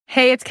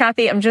Hey, it's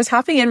Kathy. I'm just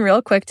hopping in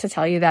real quick to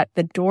tell you that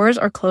the doors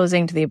are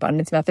closing to the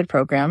Abundance Method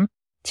program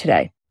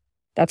today.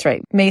 That's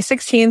right. May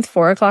 16th,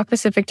 4:00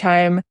 Pacific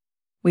time,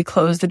 we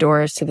close the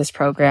doors to this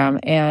program.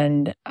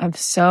 And I'm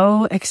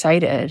so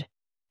excited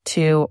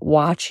to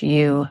watch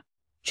you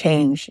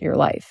change your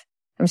life.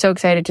 I'm so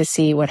excited to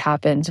see what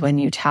happens when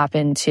you tap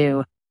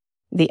into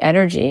the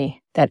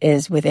energy that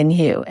is within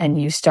you and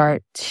you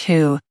start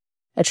to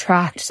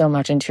attract so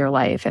much into your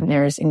life, and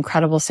there's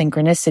incredible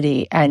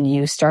synchronicity, and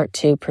you start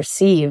to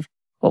perceive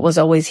what was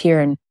always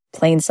here in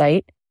plain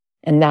sight,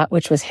 and that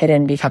which was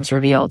hidden becomes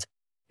revealed.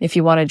 If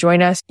you want to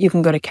join us, you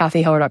can go to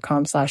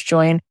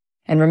kathyheller.com/join.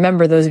 And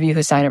remember, those of you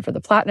who sign up for the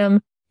Platinum,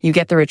 you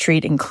get the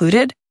retreat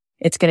included.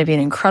 It's going to be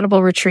an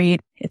incredible retreat.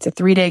 It's a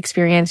 3-day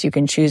experience. You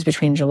can choose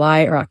between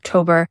July or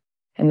October,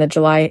 and the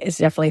July is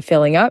definitely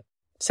filling up.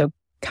 So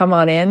come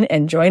on in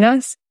and join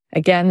us.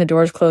 Again, the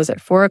doors close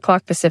at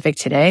 4:00 Pacific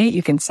today.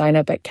 You can sign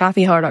up at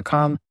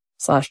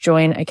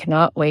kathyheller.com/join. I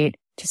cannot wait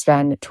to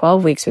spend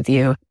 12 weeks with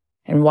you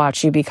and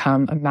watch you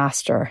become a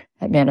master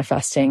at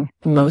manifesting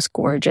the most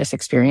gorgeous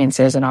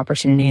experiences and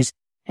opportunities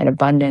and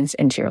abundance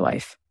into your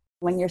life.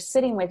 When you're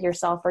sitting with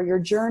yourself or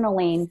you're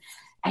journaling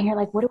and you're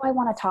like, what do I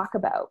want to talk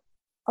about?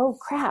 Oh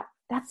crap,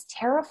 that's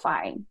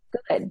terrifying.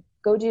 Good,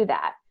 go do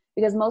that.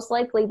 Because most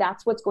likely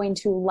that's what's going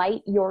to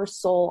light your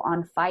soul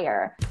on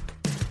fire.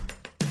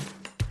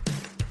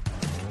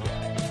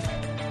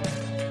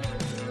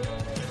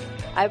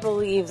 I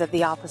believe that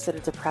the opposite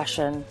of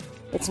depression,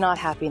 it's not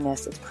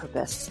happiness, it's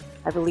purpose.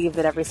 I believe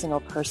that every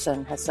single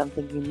person has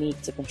something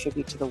unique to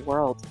contribute to the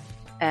world.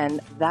 And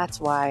that's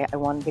why I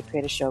wanted to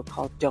create a show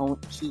called Don't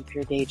Keep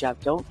Your Day Job.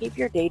 Don't Keep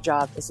Your Day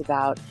Job is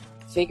about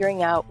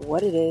figuring out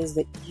what it is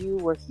that you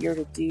were here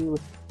to do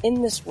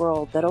in this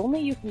world that only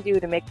you can do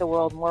to make the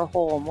world more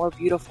whole, more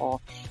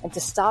beautiful, and to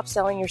stop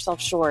selling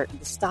yourself short, and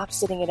to stop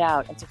sitting it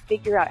out, and to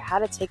figure out how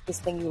to take this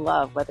thing you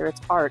love, whether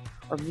it's art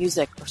or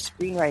music or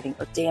screenwriting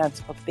or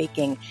dance or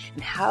baking,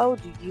 and how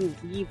do you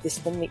weave this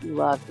thing that you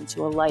love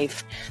into a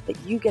life that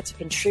you get to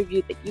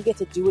contribute, that you get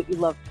to do what you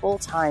love full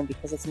time,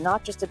 because it's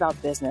not just about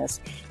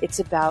business, it's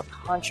about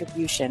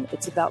contribution,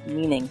 it's about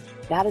meaning.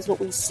 That is what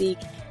we seek.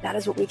 That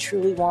is what we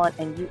truly want.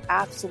 And you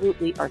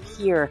absolutely are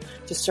here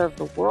to serve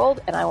the world.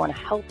 And I want to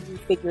help you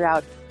figure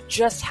out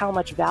just how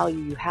much value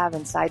you have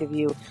inside of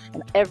you.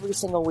 And every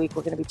single week,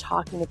 we're going to be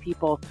talking to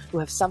people who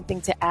have something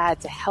to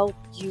add to help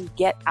you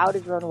get out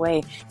of your own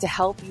way, to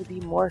help you be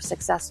more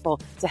successful,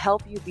 to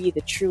help you be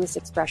the truest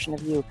expression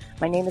of you.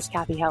 My name is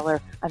Kathy Heller.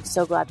 I'm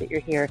so glad that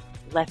you're here.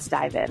 Let's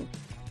dive in.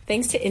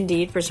 Thanks to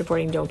Indeed for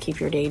supporting Don't Keep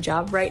Your Day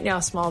Job. Right now,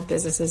 small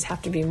businesses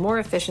have to be more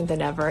efficient than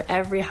ever.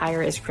 Every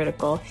hire is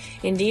critical.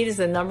 Indeed is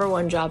the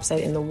 #1 job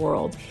site in the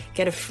world.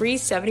 Get a free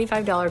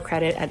 $75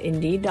 credit at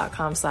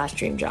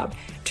Indeed.com/dreamjob.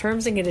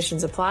 Terms and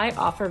conditions apply.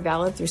 Offer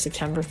valid through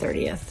September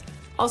 30th.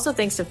 Also,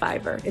 thanks to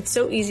Fiverr. It's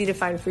so easy to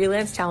find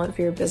freelance talent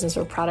for your business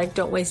or product.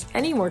 Don't waste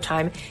any more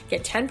time.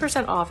 Get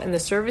 10% off and the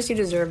service you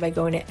deserve by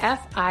going to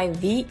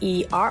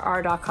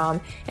Fiverr.com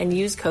and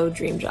use code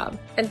DREAMJOB.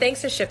 And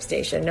thanks to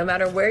ShipStation. No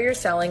matter where you're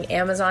selling,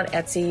 Amazon,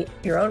 Etsy,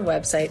 your own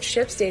website,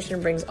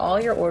 ShipStation brings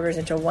all your orders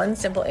into one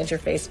simple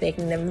interface,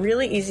 making them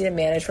really easy to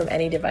manage from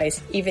any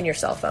device, even your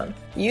cell phone.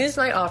 Use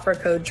my offer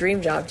code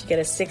DREAMJOB to get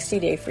a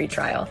 60-day free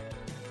trial.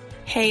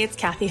 Hey, it's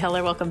Kathy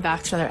Heller. Welcome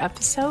back to another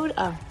episode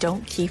of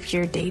Don't Keep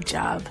Your Day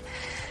Job.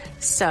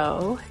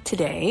 So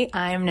today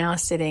I'm now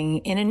sitting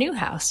in a new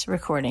house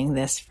recording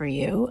this for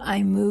you.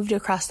 I moved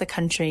across the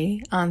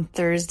country on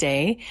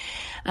Thursday.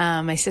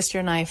 My sister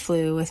and I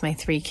flew with my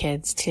 3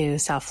 kids to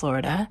South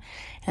Florida,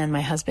 and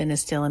my husband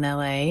is still in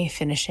LA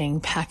finishing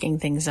packing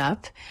things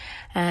up.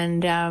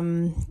 And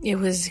it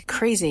was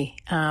crazy.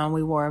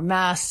 We wore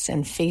masks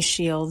and face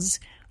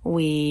shields.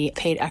 We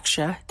paid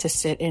extra to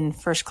sit in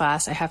first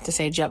class. I have to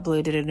say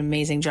JetBlue did an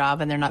amazing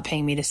job, and they're not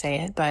paying me to say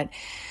it, but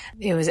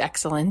it was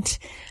excellent.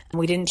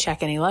 We didn't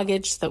check any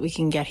luggage so that we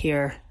can get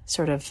here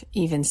sort of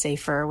even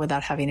safer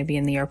without having to be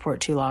in the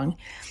airport too long.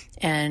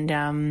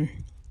 And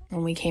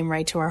we came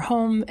right to our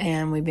home,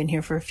 and we've been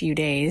here for a few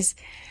days.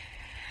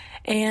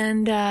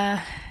 And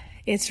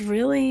it's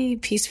really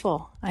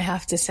peaceful, I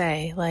have to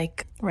say.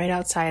 Like, right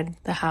outside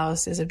the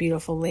house is a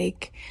beautiful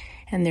lake,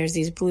 and there's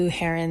these blue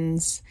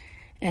herons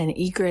and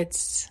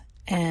egrets,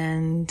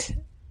 and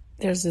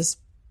there's this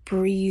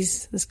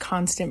breeze, this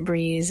constant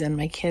breeze, and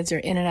my kids are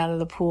in and out of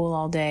the pool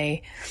all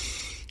day.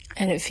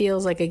 And it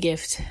feels like a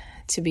gift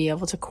to be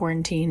able to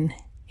quarantine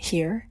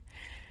here.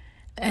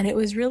 And it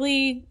was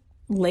really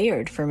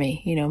layered for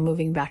me. You know,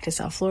 moving back to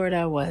South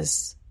Florida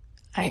was,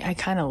 I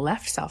kind of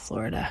left South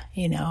Florida.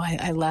 You know,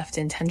 I left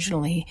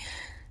intentionally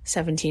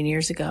 17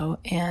 years ago,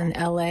 and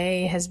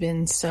LA has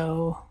been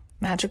so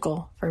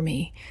magical for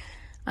me.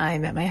 I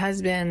met my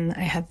husband.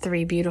 I had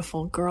 3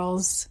 beautiful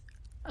girls.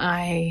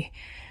 I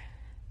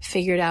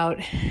figured out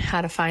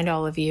how to find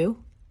all of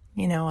you.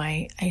 You know,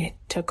 I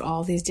took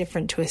all these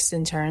different twists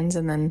and turns,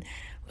 and then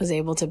was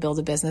able to build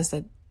a business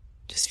that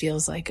just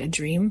feels like a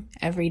dream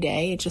every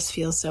day. It just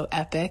feels so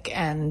epic.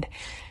 And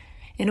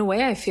in a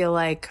way, I feel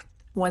like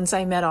once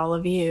I met all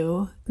of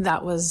you,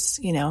 that was,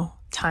 you know,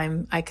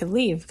 time I could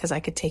leave because I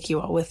could take you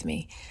all with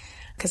me.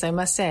 Because I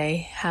must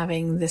say,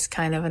 having this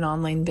kind of an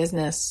online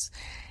business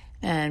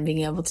and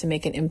being able to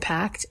make an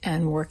impact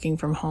and working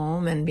from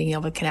home and being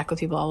able to connect with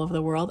people all over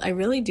the world, I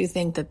really do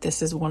think that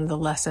this is one of the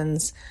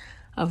lessons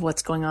of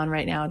what's going on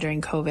right now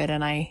during COVID.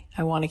 And I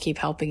want to keep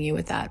helping you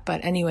with that.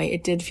 But anyway,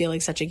 it did feel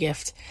like such a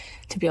gift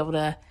to be able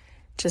to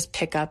just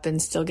pick up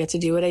and still get to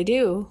do what I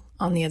do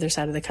on the other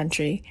side of the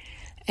country.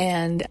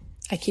 And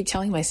I keep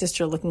telling my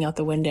sister, looking out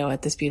the window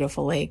at this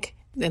beautiful lake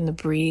and the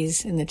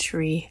breeze in the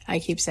tree, I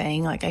keep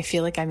saying, like, I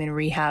feel like I'm in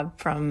rehab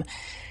from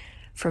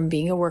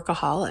being a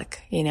workaholic.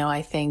 You know,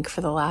 I think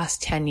for the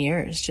last 10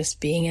 years, just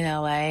being in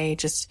LA,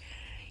 just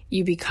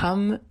you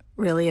become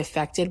really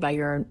affected by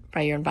your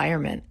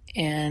environment,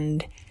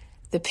 and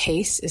the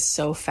pace is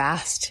so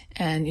fast.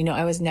 And, you know,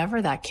 I was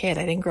never that kid.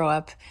 I didn't grow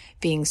up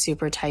being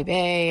super type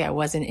A. I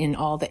wasn't in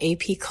all the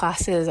AP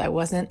classes. I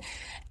wasn't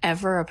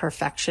ever a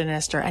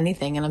perfectionist or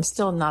anything. And I'm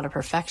still not a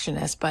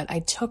perfectionist, but I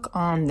took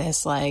on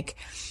this, like,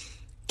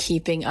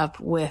 keeping up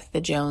with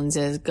the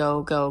Joneses,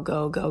 go, go,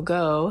 go, go,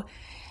 go.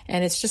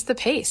 And it's just the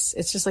pace.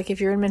 It's just like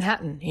if you're in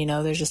Manhattan, you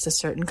know, there's just a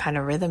certain kind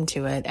of rhythm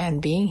to it.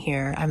 And being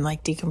here, I'm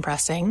like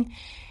decompressing,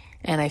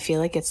 and I feel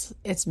like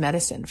it's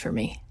medicine for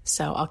me.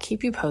 So I'll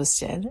keep you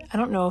posted. I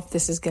don't know if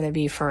this is going to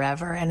be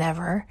forever and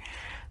ever,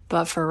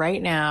 but for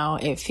right now,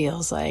 it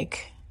feels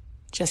like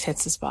just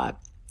hits the spot.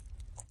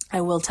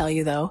 I will tell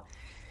you though,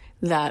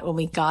 that when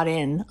we got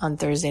in on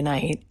Thursday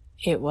night,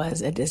 it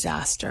was a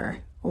disaster.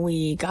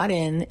 We got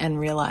in and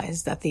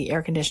realized that the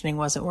air conditioning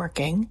wasn't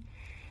working.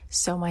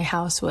 So my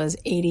house was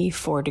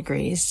 84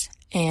 degrees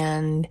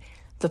and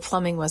the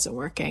plumbing wasn't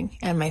working,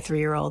 and my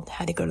 3-year-old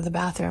had to go to the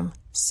bathroom.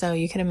 So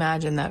you can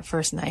imagine that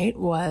first night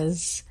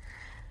was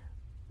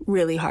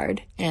really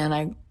hard, and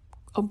I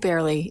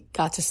barely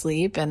got to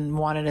sleep and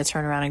wanted to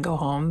turn around and go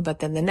home. But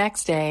then the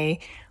next day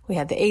we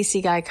had the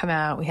AC guy come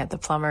out, we had the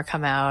plumber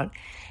come out,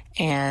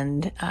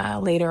 and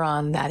later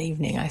on that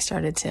evening I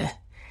started to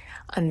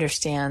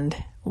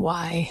understand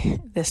why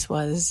this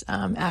was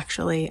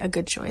actually a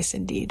good choice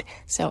indeed.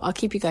 So I'll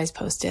keep you guys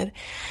posted.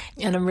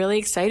 And I'm really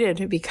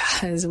excited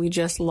because we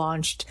just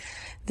launched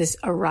this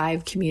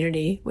Arrive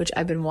community, which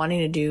I've been wanting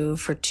to do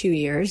for 2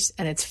 years,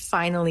 and it's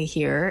finally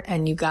here.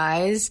 And you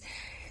guys,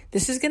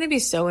 this is going to be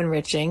so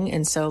enriching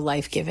and so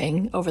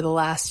life-giving. Over the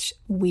last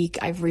week,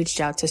 I've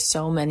reached out to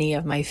so many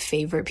of my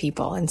favorite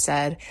people and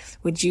said,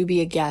 would you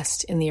be a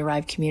guest in the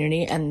Arrive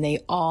community? And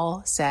they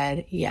all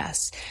said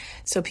yes.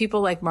 So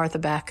people like Martha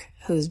Beck,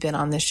 who's been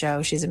on this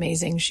show, she's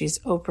amazing. She's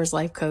Oprah's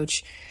life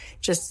coach,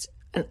 just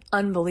an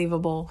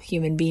unbelievable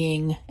human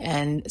being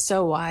and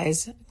so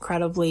wise,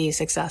 incredibly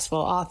successful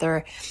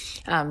author.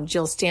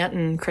 Jill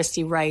Stanton,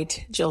 Christy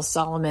Wright, Jill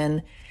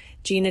Solomon,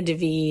 Gina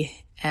DeVee,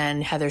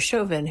 and Heather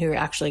Chauvin, who you're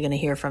actually going to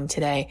hear from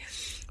today.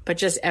 But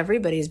just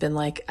everybody's been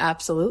like,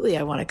 absolutely,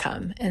 I want to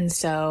come. And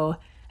so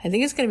I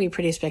think it's going to be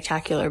pretty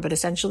spectacular. But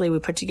essentially, we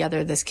put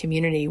together this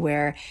community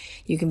where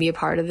you can be a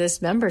part of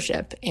this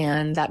membership.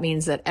 And that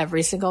means that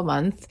every single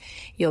month,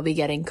 you'll be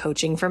getting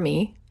coaching from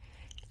me.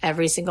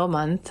 Every single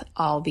month,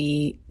 I'll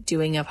be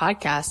doing a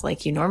podcast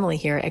like you normally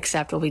hear,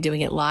 except we'll be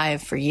doing it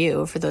live for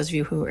you, for those of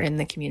you who are in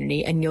the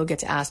community, and you'll get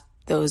to ask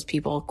those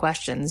people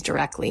questions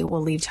directly.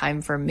 We'll leave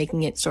time for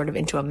making it sort of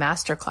into a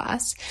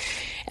masterclass.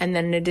 And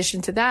then in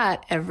addition to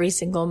that, every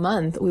single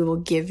month, we will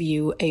give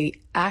you a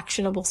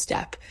actionable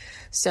step.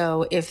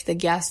 So if the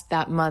guest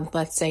that month,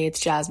 let's say it's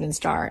Jasmine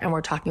Star, and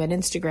we're talking about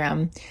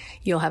Instagram,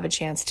 you'll have a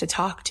chance to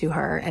talk to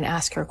her and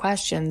ask her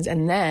questions.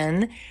 And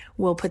then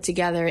we'll put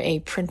together a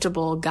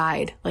printable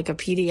guide, like a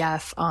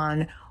PDF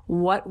on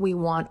what we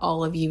want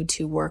all of you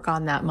to work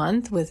on that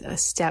month with a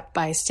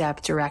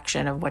step-by-step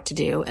direction of what to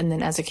do. And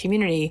then as a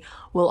community,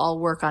 we'll all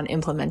work on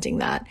implementing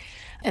that.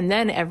 And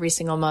then every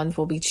single month,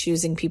 we'll be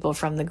choosing people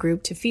from the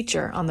group to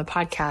feature on the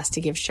podcast,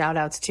 to give shout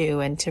outs to,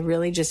 and to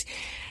really just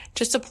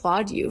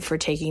applaud you for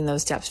taking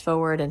those steps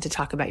forward and to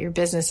talk about your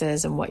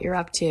businesses and what you're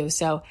up to.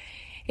 So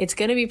it's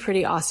going to be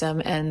pretty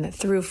awesome. And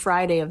through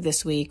Friday of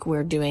this week,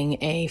 we're doing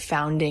a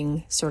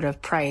founding sort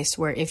of price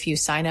where if you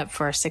sign up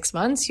for 6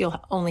 months, you'll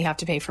only have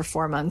to pay for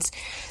 4 months.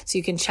 So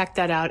you can check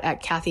that out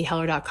at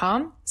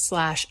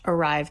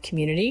kathyheller.com/Arrive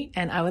community.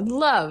 And I would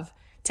love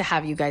to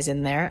have you guys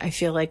in there. I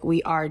feel like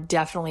we are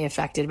definitely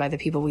affected by the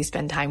people we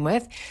spend time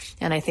with.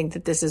 And I think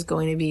that this is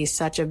going to be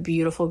such a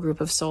beautiful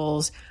group of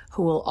souls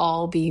who will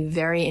all be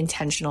very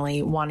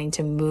intentionally wanting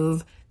to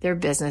move their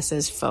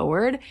businesses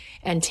forward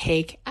and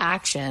take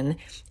action.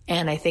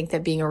 And I think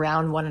that being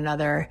around one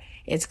another,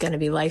 it's going to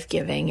be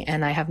life-giving.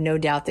 And I have no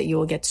doubt that you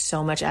will get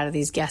so much out of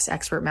these guest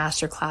expert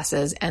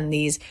masterclasses, and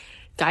these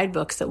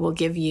guidebooks that we'll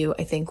give you,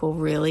 I think will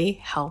really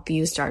help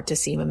you start to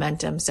see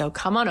momentum. So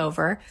come on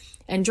over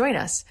and join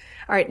us.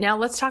 All right, now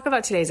let's talk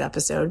about today's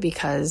episode,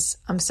 because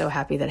I'm so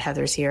happy that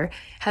Heather's here.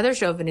 Heather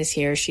Chauvin is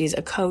here. She's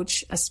a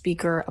coach, a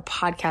speaker, a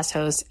podcast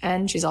host,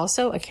 and she's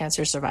also a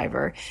cancer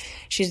survivor.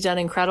 She's done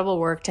incredible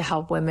work to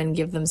help women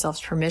give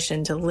themselves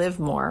permission to live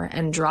more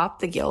and drop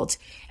the guilt,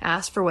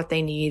 ask for what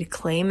they need,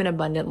 claim an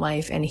abundant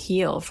life, and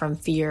heal from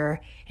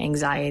fear,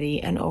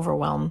 anxiety, and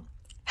overwhelm.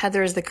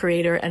 Heather is the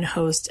creator and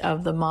host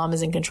of the Mom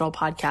is in Control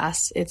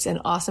podcast. It's an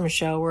awesome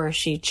show where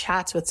she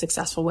chats with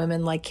successful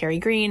women like Carrie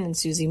Green and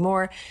Susie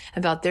Moore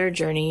about their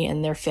journey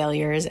and their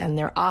failures and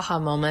their aha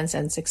moments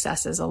and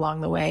successes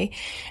along the way.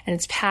 And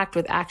it's packed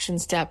with action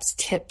steps,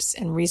 tips,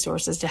 and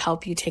resources to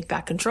help you take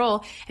back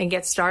control and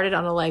get started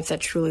on a life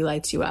that truly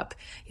lights you up.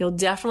 You'll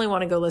definitely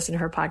want to go listen to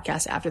her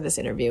podcast after this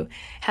interview.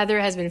 Heather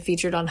has been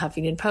featured on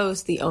Huffington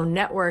Post, The OWN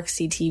Network,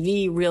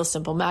 CTV, Real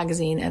Simple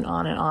Magazine, and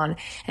on and on.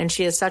 And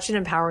she has such an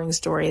empowering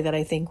story that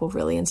I think will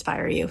really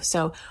inspire you.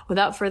 So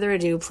without further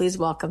ado, please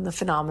welcome the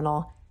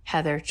phenomenal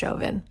Heather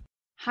Joven.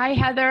 Hi,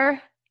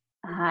 Heather.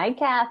 Hi,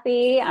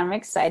 Kathy. I'm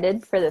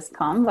excited for this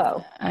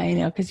convo. I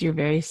know, because you're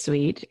very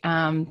sweet.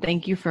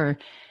 Thank you for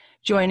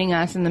joining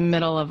us in the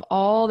middle of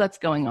all that's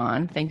going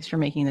on. Thanks for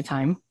making the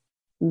time.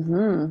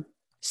 Mm-hmm.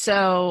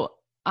 So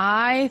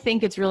I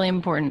think it's really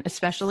important,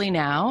 especially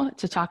now,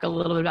 to talk a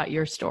little bit about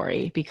your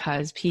story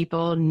because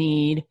people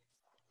need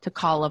to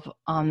call up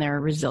on their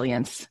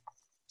resilience.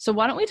 So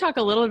why don't we talk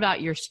a little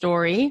about your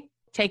story?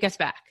 Take us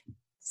back.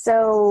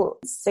 So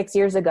 6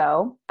 years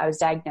ago, I was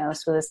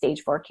diagnosed with a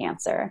stage 4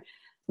 cancer,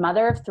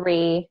 mother of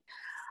 3,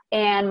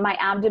 and my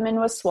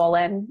abdomen was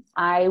swollen.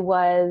 I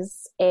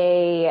was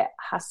a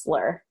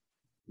hustler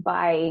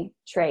by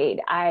trade.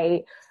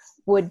 I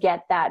would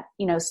get that,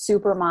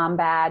 super mom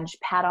badge,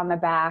 pat on the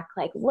back,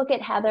 like, look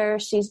at Heather,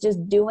 she's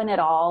just doing it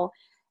all.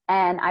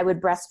 And I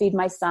would breastfeed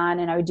my son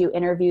and I would do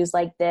interviews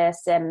like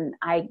this. And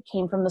I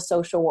came from the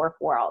social work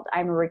world.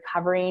 I'm a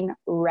recovering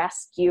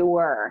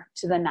rescuer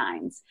to the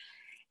nines.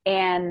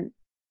 And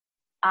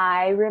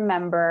I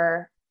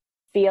remember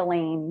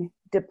feeling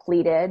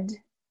depleted,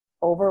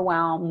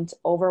 overwhelmed,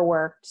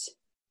 overworked,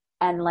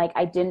 and like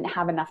I didn't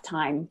have enough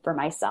time for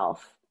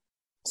myself.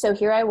 So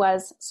here I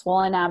was,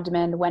 swollen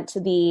abdomen, went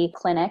to the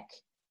clinic.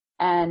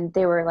 And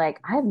they were like,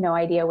 I have no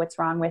idea what's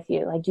wrong with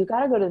you. Like, you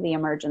got to go to the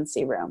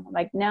emergency room. I'm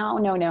like, no,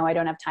 I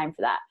don't have time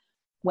for that.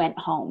 Went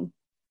home,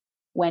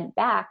 went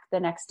back the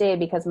next day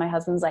because my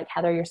husband's like,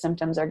 Heather, your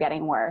symptoms are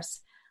getting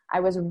worse. I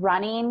was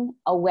running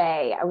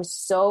away. I was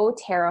so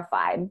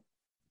terrified.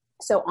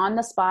 So on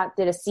the spot,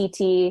 did a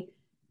CT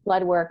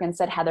blood work and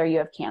said, Heather, you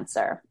have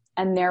cancer.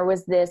 And there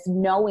was this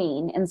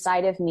knowing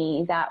inside of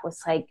me that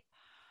was like,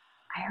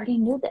 I already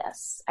knew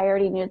this.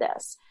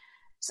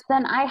 So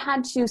then I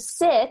had to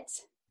sit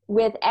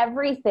with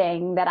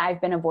everything that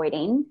I've been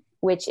avoiding,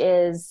 which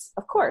is,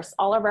 of course,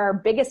 all of our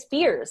biggest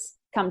fears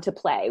come to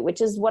play, which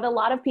is what a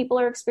lot of people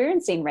are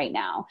experiencing right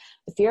now.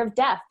 The fear of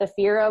death, the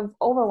fear of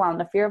overwhelm,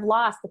 the fear of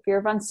loss, the fear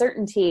of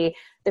uncertainty,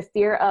 the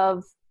fear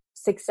of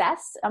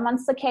success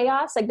amongst the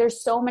chaos. Like,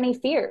 there's so many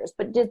fears,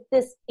 but just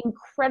this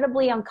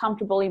incredibly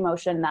uncomfortable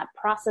emotion that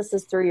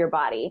processes through your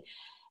body.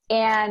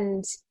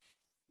 And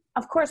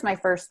of course, my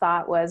first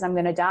thought was, I'm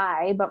going to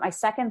die. But my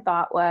second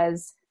thought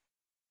was,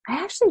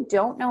 I actually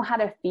don't know how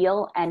to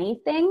feel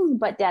anything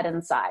but dead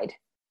inside.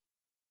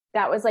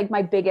 That was like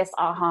my biggest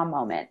aha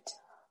moment.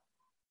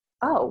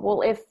 Oh,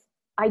 well, if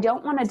I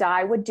don't want to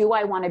die, what do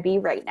I want to be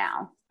right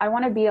now? I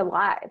want to be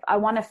alive. I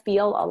want to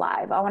feel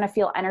alive. I want to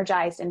feel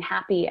energized and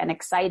happy and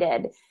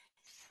excited.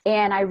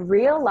 And I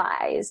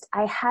realized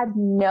I had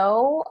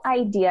no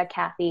idea,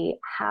 Kathy,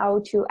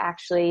 how to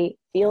actually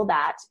feel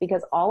that,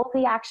 because all of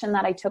the action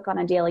that I took on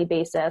a daily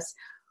basis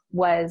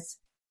was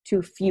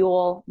to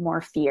fuel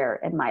more fear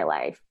in my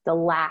life, the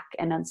lack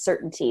and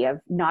uncertainty of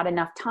not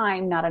enough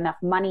time, not enough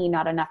money,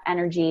 not enough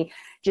energy.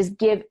 Just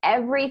give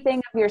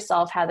everything of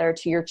yourself, Heather,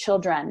 to your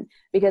children,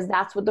 because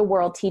that's what the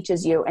world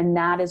teaches you. And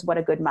that is what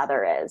a good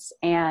mother is.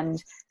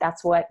 And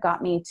that's what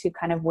got me to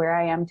kind of where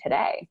I am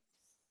today.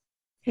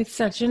 It's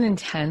such an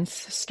intense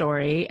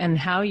story, and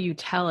how you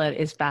tell it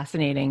is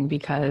fascinating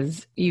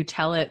because you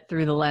tell it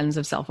through the lens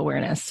of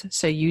self-awareness.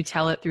 So you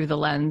tell it through the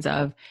lens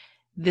of,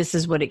 this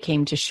is what it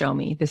came to show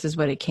me. This is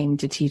what it came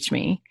to teach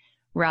me,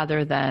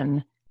 rather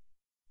than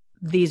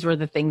these were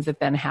the things that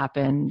then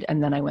happened.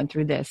 And then I went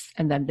through this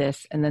and then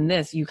this and then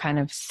this. You kind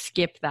of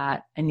skip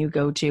that and you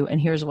go to, and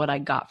here's what I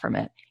got from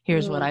it.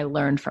 Here's what I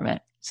learned from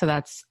it. So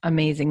that's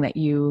amazing that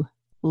you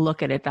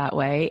look at it that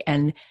way.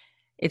 And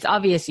it's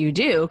obvious you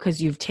do,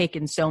 because you've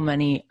taken so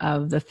many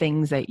of the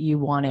things that you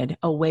wanted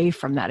away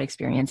from that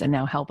experience and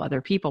now help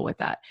other people with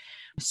that.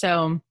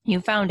 So you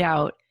found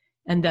out,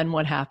 and then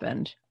what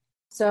happened?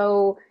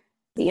 So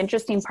the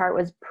interesting part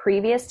was,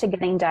 previous to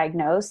getting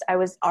diagnosed, I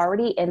was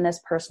already in this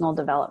personal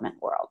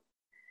development world.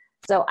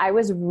 So I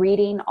was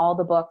reading all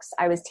the books.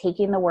 I was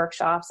taking the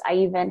workshops. I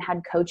even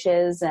had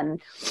coaches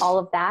and all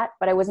of that,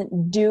 but I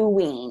wasn't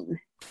doing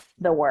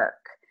the work.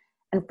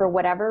 And for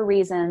whatever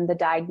reason, the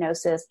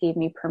diagnosis gave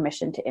me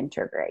permission to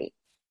integrate.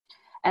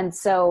 And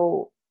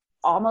so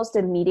almost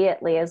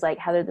immediately I was like,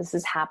 Heather, this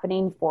is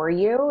happening for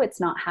you. It's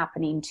not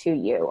happening to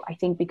you. I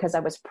think because I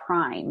was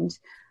primed.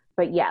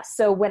 But yes,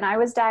 so when I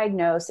was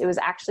diagnosed, it was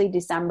actually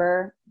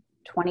December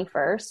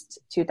 21st,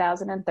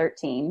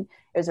 2013.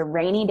 It was a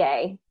rainy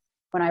day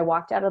when I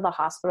walked out of the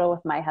hospital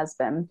with my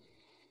husband.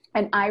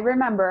 And I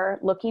remember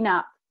looking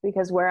up,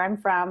 because where I'm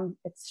from,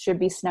 it should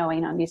be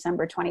snowing on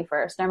December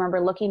 21st. I remember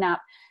looking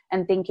up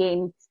and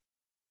thinking,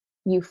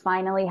 you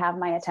finally have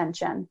my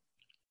attention.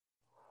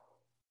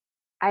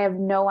 I have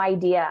no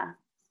idea.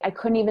 I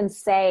couldn't even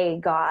say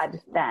God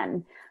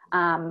then.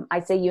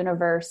 I say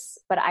universe,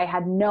 but I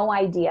had no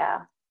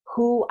idea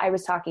who I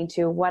was talking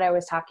to, what I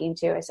was talking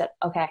to. I said,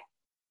 okay,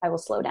 I will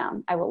slow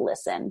down. I will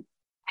listen.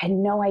 I had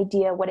no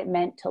idea what it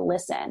meant to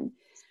listen.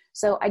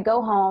 So I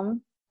go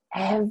home.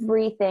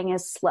 Everything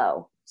is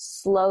slow.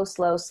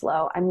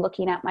 I'm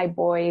looking at my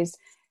boys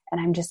and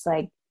I'm just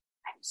like,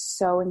 I'm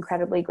so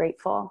incredibly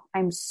grateful.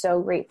 I'm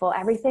so grateful.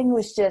 Everything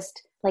was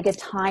just like a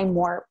time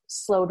warp,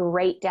 slowed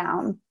right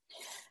down.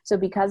 So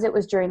because it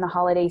was during the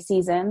holiday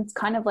season, it's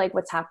kind of like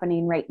what's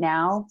happening right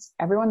now.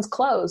 Everyone's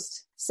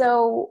closed.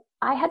 So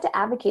I had to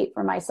advocate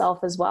for myself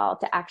as well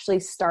to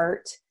actually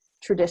start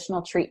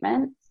traditional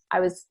treatment. I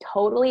was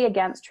totally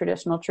against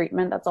traditional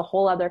treatment. That's a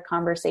whole other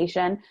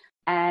conversation.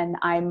 And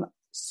I'm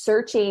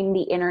searching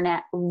the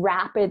internet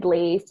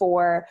rapidly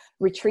for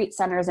retreat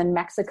centers in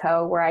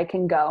Mexico where I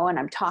can go. And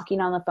I'm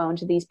talking on the phone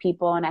to these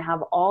people. And I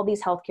have all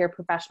these healthcare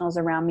professionals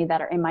around me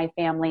that are in my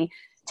family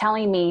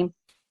telling me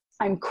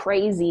I'm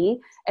crazy.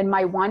 And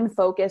my one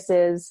focus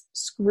is,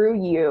 screw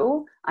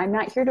you. I'm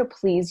not here to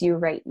please you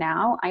right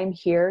now. I'm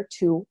here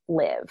to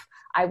live.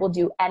 I will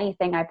do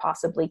anything I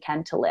possibly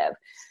can to live.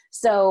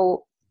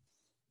 So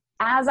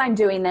as I'm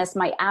doing this,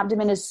 my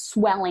abdomen is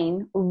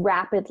swelling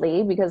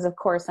rapidly because, of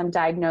course, I'm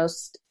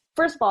diagnosed.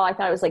 First of all, I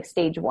thought it was like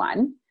stage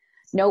 1.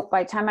 Nope.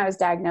 By the time I was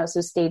diagnosed, it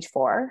was stage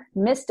 4,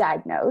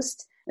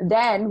 misdiagnosed,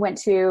 then went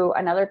to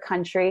another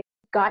country,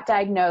 got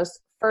diagnosed.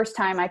 First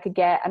time I could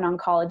get an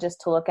oncologist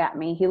to look at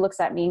me. He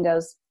looks at me and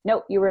goes,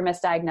 nope, you were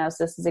misdiagnosed.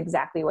 This is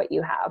exactly what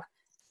you have.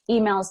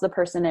 Emails the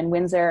person in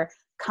Windsor,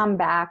 come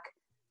back,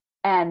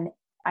 and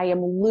I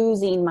am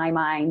losing my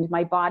mind.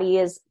 My body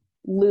is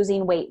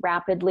losing weight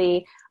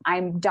rapidly.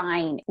 I'm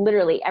dying.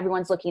 Literally,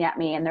 everyone's looking at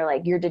me and they're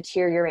like, you're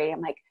deteriorating.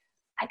 I'm like,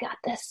 I got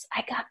this.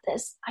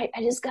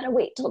 I just got to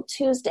wait till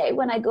Tuesday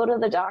when I go to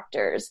the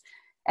doctors.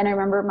 And I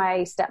remember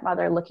my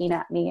stepmother looking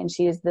at me, and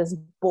she is this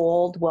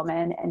bold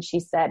woman. And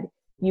she said,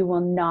 you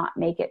will not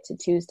make it to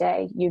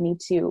Tuesday. You need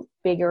to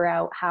figure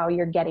out how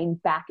you're getting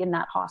back in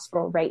that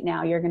hospital right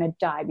now. You're going to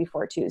die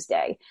before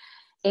Tuesday.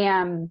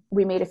 And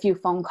we made a few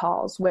phone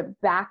calls, went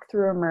back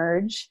through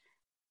Emerge,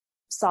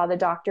 saw the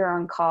doctor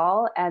on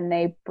call, and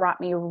they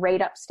brought me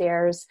right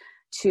upstairs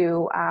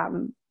to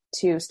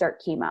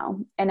start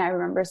chemo. And I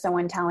remember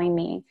someone telling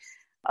me,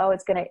 oh,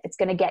 it's going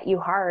to get you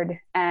hard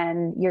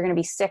and you're going to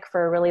be sick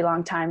for a really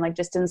long time, like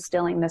just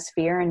instilling this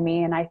fear in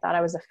me. And I thought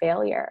I was a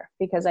failure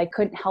because I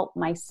couldn't help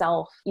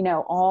myself. You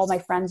know, all my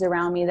friends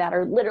around me that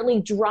are literally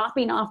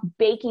dropping off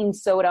baking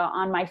soda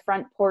on my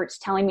front porch,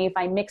 telling me if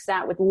I mix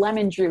that with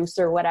lemon juice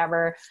or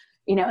whatever,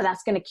 you know,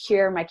 that's going to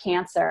cure my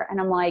cancer. And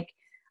I'm like,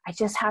 I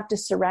just have to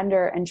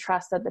surrender and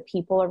trust that the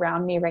people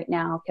around me right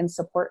now can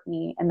support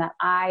me, and that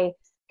I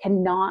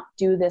cannot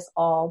do this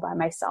all by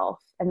myself.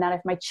 And that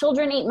if my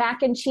children eat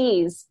mac and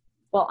cheese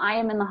while I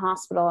am in the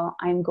hospital,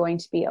 I'm going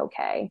to be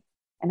okay.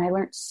 And I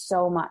learned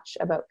so much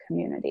about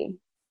community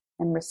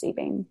and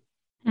receiving.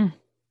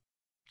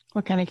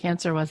 What kind of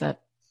cancer was it?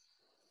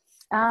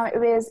 It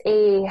was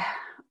a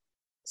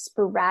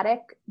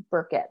sporadic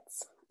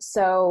Burkitt's.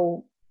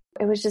 So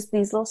it was just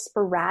these little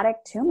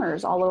sporadic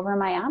tumors all over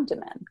my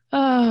abdomen.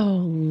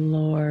 Oh,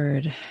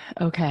 Lord.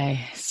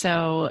 Okay.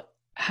 So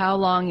how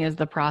long is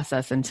the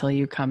process until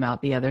you come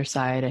out the other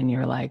side and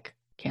you're like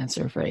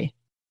cancer-free?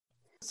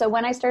 So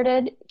when I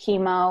started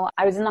chemo,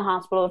 I was in the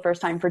hospital the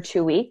first time for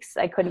 2 weeks.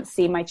 I couldn't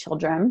see my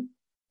children.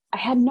 I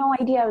had no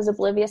idea. I was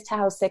oblivious to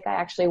how sick I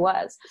actually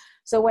was.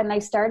 So when I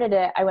started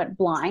it, I went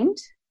blind.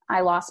 I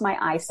lost my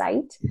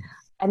eyesight.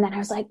 And then I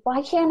was like,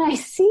 why can't I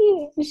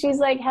see? She's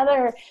like,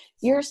 Heather,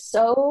 you're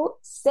so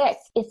sick.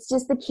 It's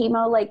just the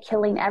chemo, like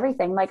killing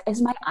everything. Like,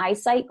 is my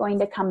eyesight going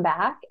to come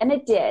back? And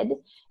it did.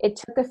 It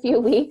took a few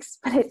weeks,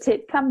 but it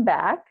did come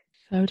back.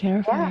 So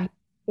terrifying.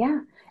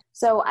 Yeah.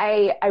 So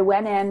I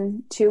went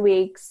in 2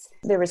 weeks.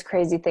 There was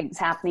crazy things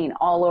happening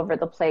all over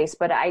the place,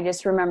 but I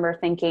just remember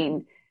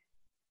thinking,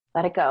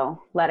 let it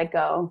go, let it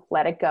go,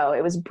 let it go.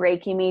 It was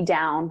breaking me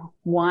down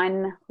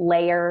one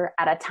layer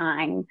at a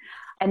time.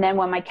 And then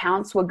when my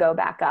counts would go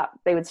back up,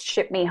 they would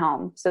ship me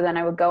home. So then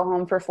I would go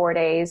home for 4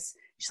 days.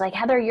 She's like,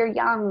 Heather, you're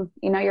young.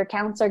 You know, your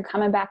counts are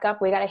coming back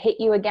up. We got to hit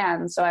you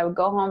again. So I would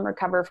go home,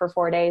 recover for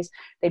 4 days.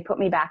 They'd put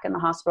me back in the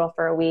hospital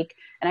for a week.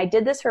 And I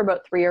did this for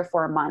about 3 or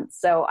 4 months.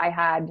 So I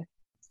had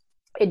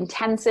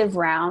intensive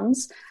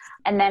rounds.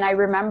 And then I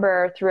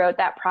remember throughout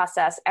that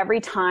process, every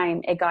time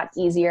it got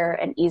easier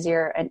and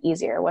easier and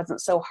easier. It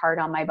wasn't so hard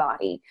on my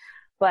body.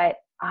 But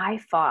I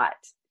fought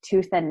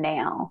tooth and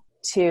nail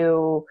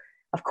to,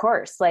 of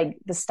course, like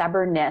the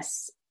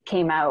stubbornness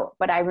came out.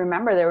 But I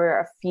remember there were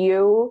a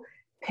few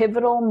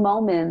pivotal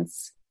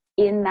moments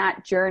in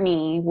that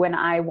journey when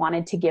I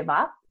wanted to give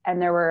up. And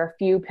there were a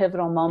few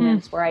pivotal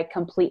moments where I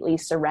completely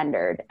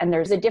surrendered. And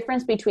there's a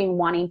difference between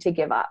wanting to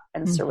give up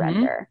and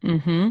surrender.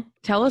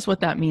 Tell us what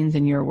that means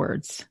in your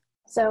words.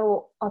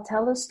 So I'll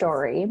tell the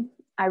story.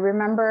 I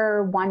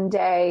remember one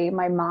day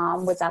my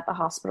mom was at the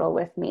hospital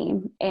with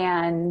me,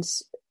 and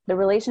the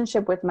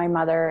relationship with my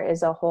mother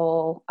is a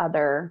whole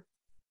other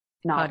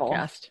novel.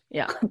 Podcast.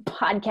 Yeah.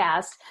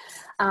 Podcast.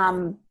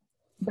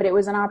 But it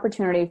was an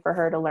opportunity for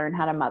her to learn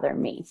how to mother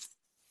me.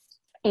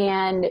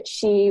 And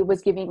she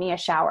was giving me a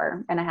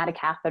shower, and I had a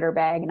catheter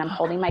bag, and I'm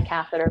holding my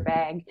catheter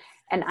bag,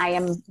 and I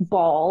am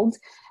bald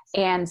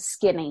and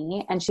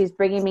skinny, and she's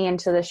bringing me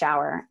into the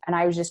shower, and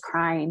I was just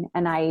crying.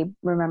 And I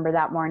remember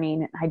that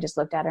morning, I just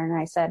looked at her and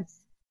I said,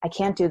 I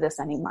can't do this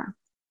anymore.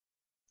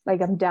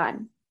 Like, I'm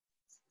done.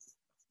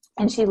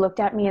 And she looked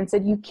at me and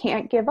said, you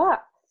can't give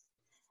up.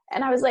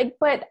 And I was like,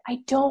 but I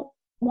don't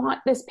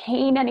want this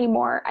pain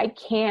anymore. I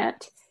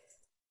can't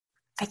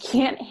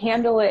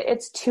handle it.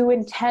 It's too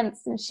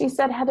intense. And she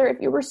said, Heather,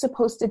 if you were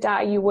supposed to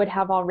die, you would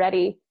have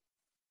already.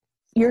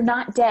 You're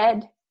not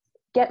dead.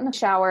 Get in the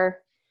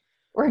shower.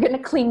 We're going to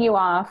clean you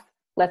off.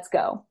 Let's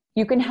go.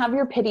 You can have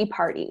your pity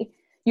party.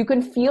 You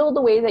can feel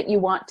the way that you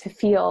want to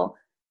feel,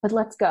 but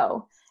let's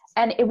go.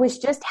 And it was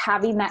just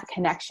having that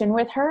connection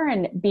with her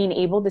and being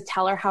able to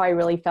tell her how I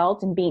really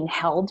felt and being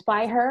held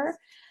by her,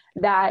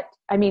 that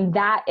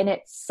in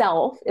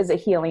itself is a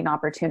healing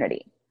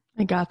opportunity.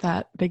 I got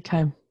that big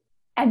time.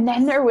 And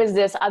then there was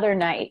this other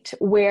night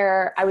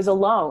where I was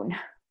alone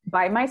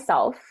by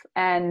myself,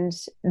 and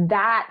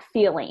that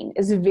feeling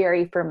is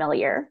very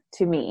familiar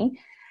to me.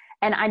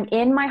 And I'm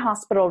in my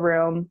hospital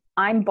room,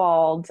 I'm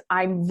bald,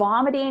 I'm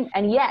vomiting,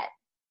 and yet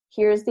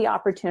here's the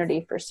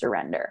opportunity for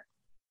surrender.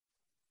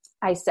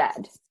 I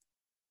said,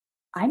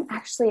 I'm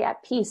actually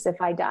at peace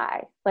if I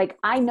die. Like,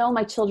 I know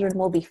my children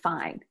will be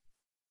fine.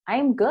 I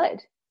am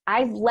good.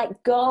 I've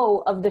let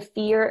go of the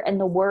fear and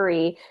the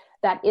worry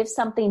that if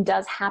something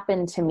does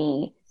happen to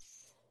me,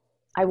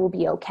 I will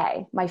be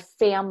okay. My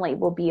family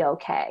will be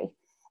okay.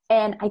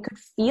 And I could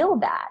feel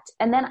that.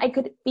 And then I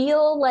could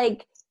feel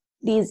like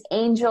these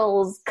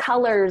angels,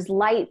 colors,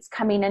 lights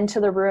coming into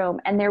the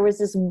room. And there was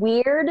this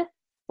weird,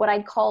 what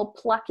I call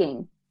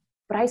plucking,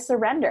 but I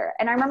surrender.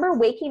 And I remember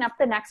waking up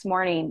the next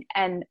morning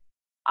and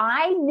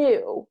I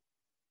knew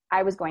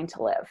I was going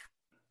to live.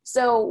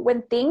 So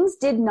when things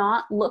did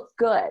not look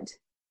good,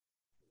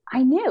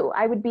 I knew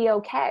I would be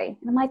okay.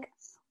 And I'm like,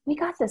 we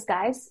got this,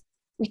 guys.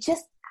 We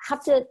just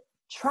have to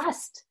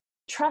trust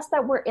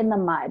that we're in the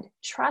mud,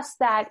 trust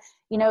that,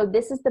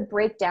 this is the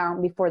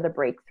breakdown before the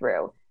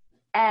breakthrough.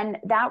 And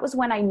that was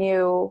when I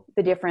knew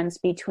the difference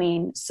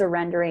between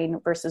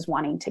surrendering versus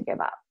wanting to give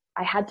up.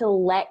 I had to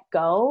let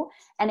go,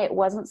 and it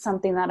wasn't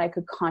something that I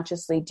could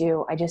consciously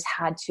do. I just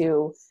had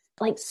to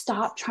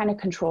stop trying to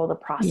control the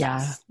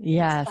process.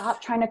 Yeah. Yes.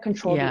 Stop trying to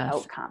control the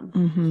outcome.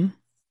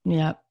 Mm-hmm.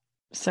 Yep.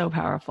 So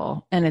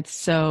powerful. And it's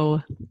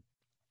so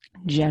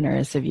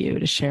generous of you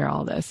to share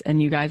all this.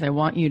 And you guys, I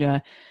want you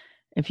to,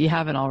 if you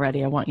haven't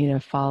already, I want you to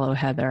follow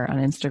Heather on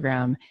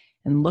Instagram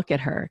and look at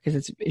her,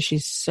 because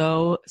she's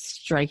so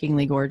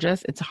strikingly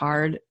gorgeous. It's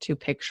hard to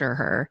picture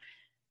her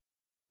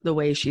the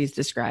way she's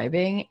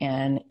describing.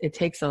 And it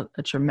takes a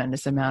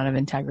tremendous amount of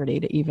integrity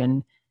to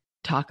even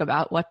talk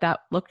about what that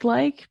looked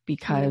like,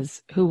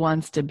 because who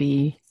wants to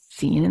be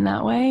seen in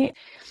that way?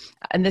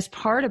 And this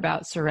part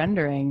about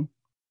surrendering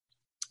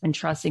and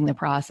trusting the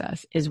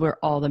process is where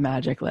all the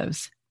magic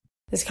lives.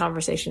 This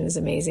conversation is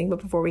amazing,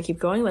 but before we keep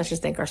going, let's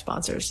just thank our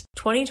sponsors.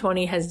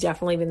 2020 has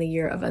definitely been the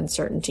year of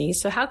uncertainty,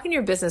 so how can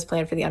your business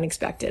plan for the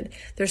unexpected?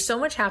 There's so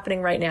much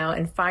happening right now,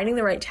 and finding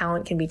the right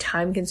talent can be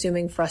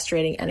time-consuming,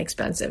 frustrating, and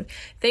expensive.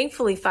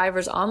 Thankfully,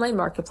 Fiverr's online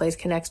marketplace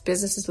connects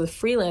businesses with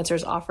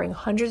freelancers offering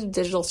hundreds of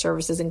digital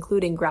services,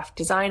 including graphic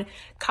design,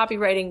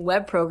 copywriting,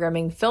 web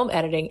programming, film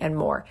editing, and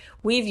more.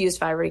 We've used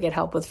Fiverr to get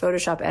help with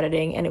Photoshop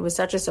editing, and it was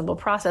such a simple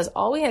process.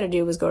 All we had to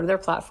do was go to their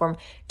platform,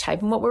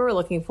 type in what we were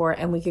looking for,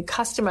 and we could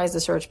customize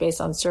the search based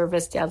on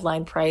service,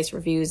 deadline, price,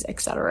 reviews,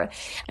 etc.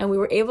 And we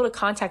were able to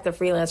contact the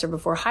freelancer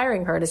before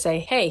hiring her to say,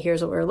 hey,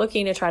 here's what we're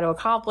looking to try to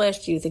accomplish.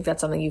 Do you think that's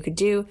something you could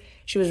do?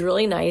 She was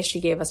really nice. She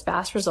gave us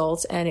fast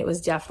results, and it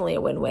was definitely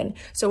a win-win.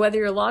 So whether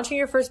you're launching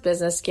your first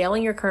business,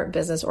 scaling your current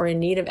business, or in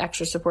need of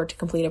extra support to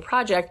complete a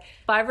project,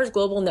 Fiverr's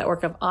global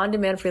network of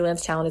on-demand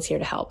freelance talent is here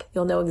to help.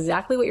 You'll know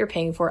exactly what you're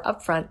paying for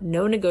upfront,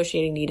 no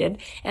negotiating needed,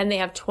 and they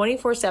have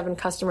 24/7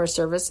 customer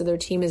service, so their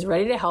team is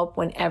ready to help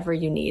whenever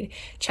you need.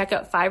 Check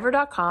out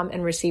Fiverr.com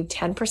and receive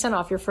 10%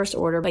 off your first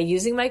order by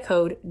using my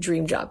code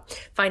DREAMJOB.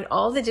 Find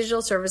all the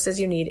digital services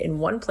you need in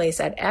one place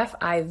at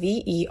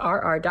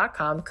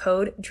Fiverr.com,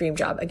 code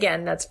DREAMJOB.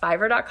 Again, that's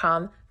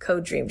Fiverr.com,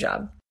 code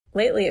DREAMJOB.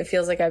 Lately, it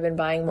feels like I've been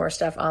buying more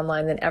stuff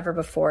online than ever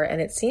before,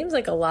 and it seems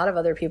like a lot of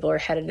other people are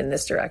headed in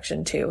this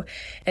direction too.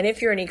 And if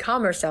you're an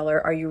e-commerce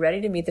seller, are you ready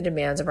to meet the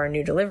demands of our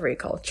new delivery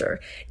culture?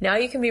 Now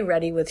you can be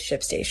ready with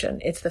ShipStation.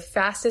 It's the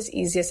fastest,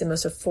 easiest, and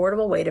most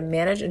affordable way to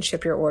manage and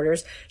ship your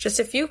orders. Just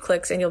a few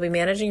clicks and you'll be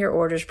managing your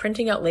orders,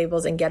 printing out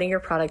labels, and getting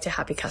your product to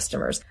happy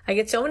customers. I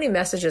get so many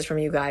messages from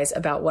you guys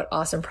about what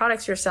awesome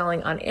products you're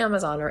selling on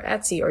Amazon or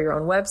Etsy or your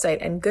own website,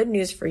 and good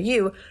news for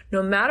you,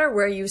 no matter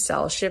where you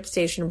sell,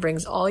 ShipStation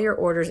brings all your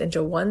orders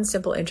into one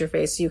simple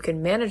interface so you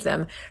can manage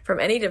them from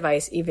any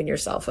device, even your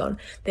cell phone.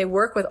 They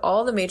work with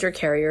all the major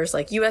carriers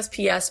like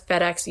USPS,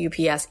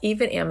 FedEx, UPS,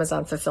 even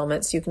Amazon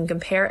Fulfillment, so you can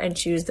compare and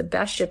choose the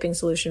best shipping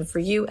solution for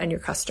you and your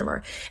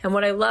customer. And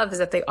what I love is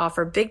that they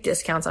offer big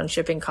discounts on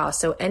shipping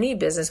costs, so any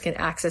business can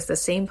access the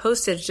same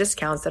postage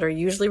discounts that are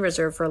usually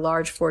reserved for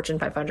large Fortune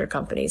 500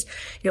 companies.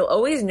 You'll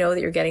always know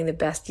that you're getting the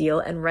best deal,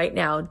 and right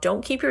now,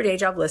 Don't Keep Your Day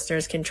Job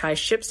listeners can try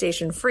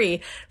ShipStation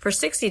free for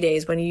 60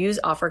 days when you use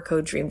offer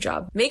code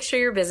DREAMJOB. Make sure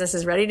your business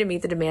is ready to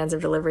meet the demands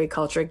of delivery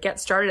culture. Get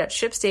started at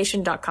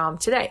ShipStation.com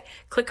today.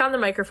 Click on the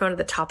microphone at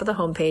the top of the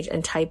homepage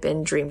and type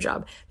in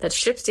DREAMJOB. That's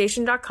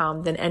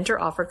ShipStation.com, then enter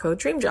offer code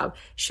DREAMJOB.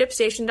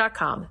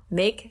 ShipStation.com.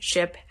 Make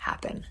ship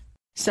happen.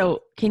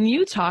 So can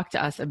you talk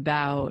to us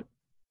about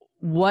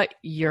what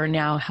you're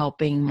now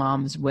helping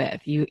moms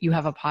with? You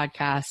have a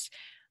podcast,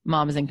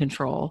 Moms in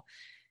Control.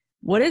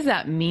 What does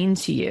that mean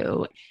to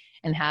you?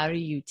 And how do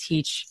you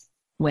teach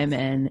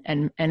women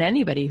and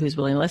anybody who's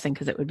willing to listen?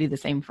 Because it would be the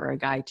same for a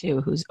guy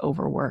too, who's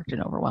overworked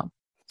and overwhelmed.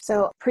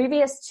 So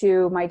previous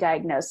to my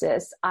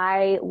diagnosis,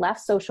 I left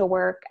social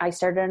work. I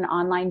started an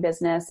online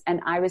business and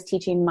I was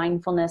teaching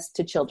mindfulness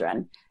to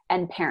children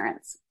and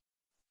parents.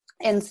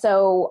 And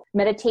so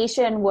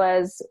meditation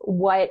was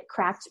what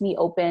cracked me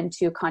open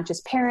to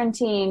conscious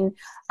parenting,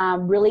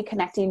 really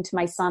connecting to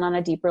my son on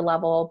a deeper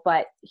level,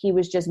 but he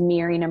was just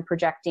mirroring and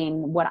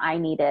projecting what I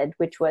needed,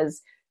 which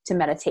was to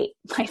meditate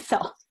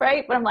myself,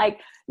 right? But I'm like,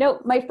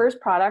 no, my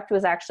first product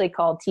was actually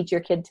called Teach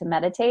Your Kid to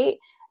Meditate.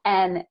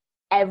 And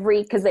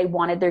because they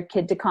wanted their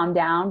kid to calm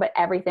down, but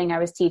everything I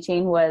was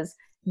teaching was,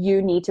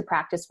 you need to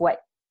practice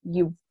what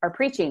you are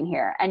preaching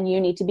here, and you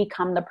need to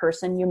become the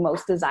person you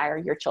most desire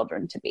your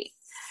children to be.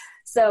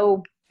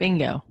 So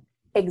bingo.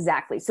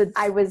 Exactly. So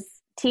I was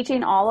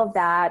teaching all of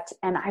that,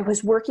 and I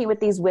was working with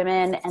these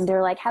women, and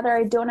they're like, Heather,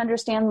 I don't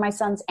understand my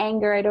son's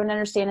anger. I don't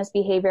understand his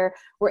behavior.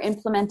 We're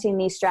implementing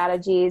these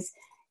strategies,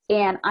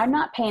 and I'm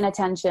not paying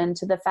attention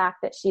to the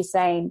fact that she's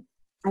saying,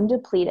 I'm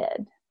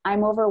depleted.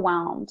 I'm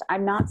overwhelmed.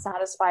 I'm not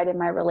satisfied in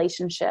my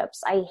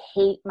relationships. I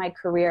hate my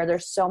career.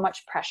 There's so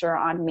much pressure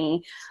on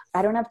me.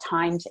 I don't have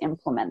time to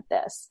implement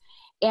this.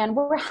 And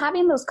we're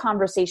having those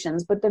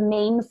conversations, but the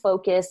main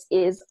focus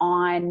is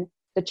on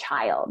the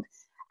child.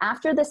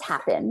 After this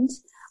happened,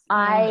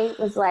 I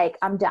was like,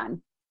 I'm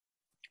done.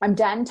 I'm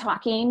done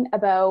talking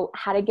about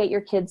how to get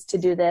your kids to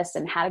do this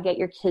and how to get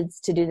your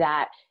kids to do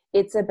that.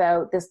 It's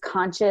about this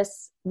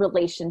conscious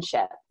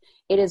relationship.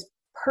 It is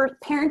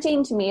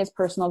parenting to me is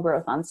personal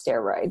growth on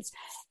steroids.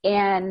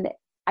 And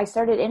I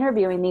started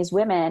interviewing these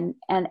women,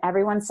 and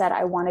everyone said,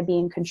 I want to be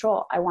in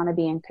control. I want to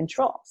be in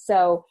control.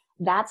 So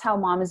that's how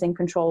Mom is in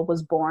Control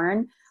was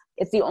born.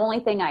 It's the only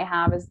thing I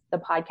have is the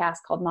podcast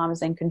called Mom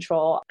is in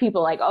Control.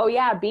 People are like, oh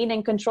yeah, being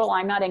in control.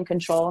 I'm not in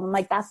control. And I'm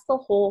like, that's the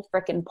whole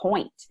freaking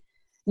point.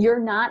 You're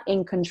not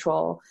in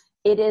control.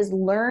 It is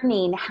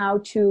learning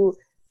how to,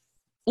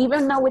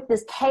 even though with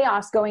this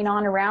chaos going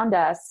on around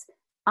us,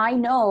 I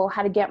know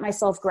how to get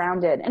myself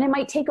grounded. And it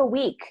might take a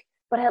week,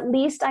 but at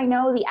least I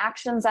know the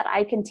actions that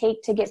I can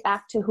take to get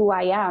back to who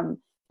I am,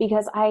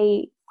 because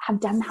I have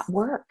done that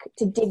work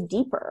to dig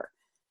deeper.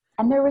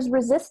 And there was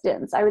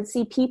resistance. I would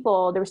see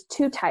people, there was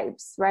two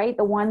types, right?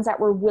 The ones that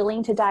were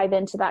willing to dive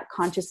into that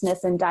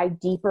consciousness and dive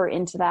deeper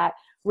into that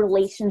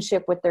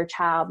relationship with their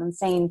child and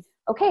saying,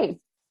 okay,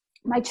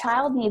 my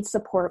child needs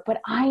support,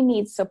 but I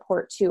need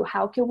support too.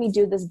 How can we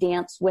do this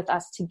dance with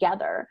us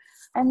together?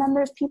 And then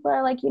there's people that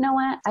are like, you know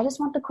what? I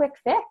just want the quick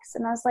fix.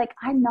 And I was like,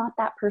 I'm not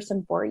that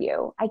person for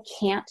you. I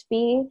can't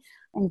be,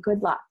 and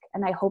good luck.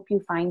 And I hope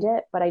you find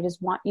it. But I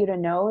just want you to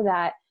know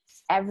that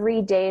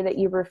every day that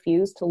you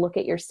refuse to look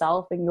at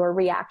yourself and your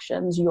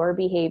reactions, your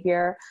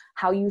behavior,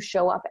 how you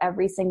show up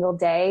every single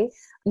day,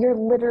 you're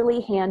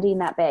literally handing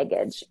that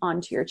baggage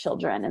onto your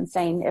children and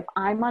saying, if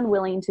I'm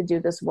unwilling to do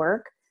this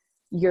work,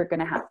 you're going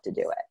to have to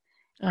do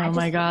it. Oh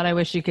my God. I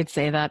wish you could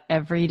say that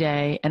every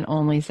day and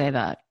only say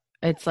that.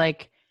 It's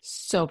like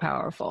so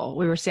powerful.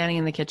 We were standing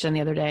in the kitchen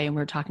the other day and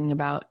we were talking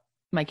about,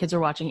 my kids are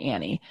watching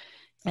Annie.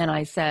 And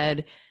I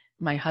said,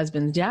 my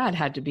husband's dad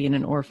had to be in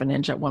an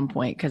orphanage at one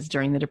point because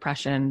during the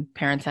Depression,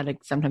 parents had to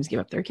sometimes give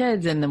up their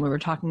kids. And then we were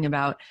talking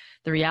about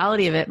the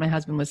reality of it. My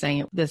husband was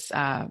saying this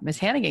Miss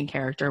Hannigan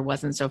character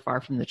wasn't so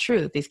far from the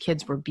truth. These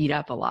kids were beat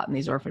up a lot in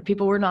these orphan.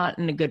 People were not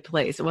in a good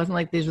place. It wasn't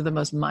like these were the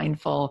most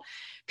mindful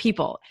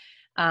people.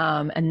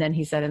 And then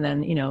he said, and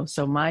then, you know,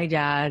 so my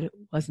dad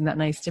wasn't that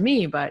nice to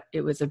me, but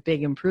it was a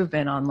big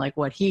improvement on like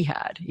what he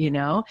had, you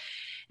know?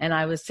 And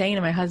I was saying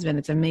to my husband,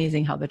 it's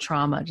amazing how the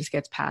trauma just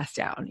gets passed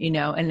down, you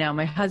know? And now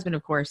my husband,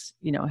 of course,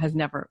 you know, has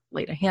never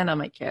laid a hand on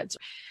my kids,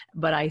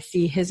 but I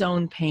see his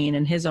own pain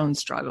and his own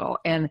struggle.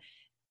 And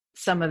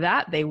some of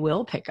that they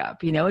will pick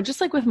up, you know, just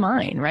like with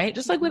mine, right?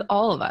 Just like with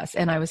all of us.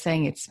 And I was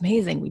saying, it's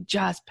amazing. We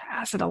just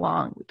pass it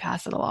along. We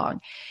pass it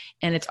along.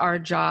 And it's our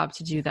job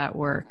to do that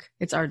work.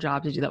 It's our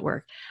job to do that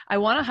work. I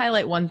want to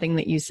highlight one thing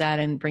that you said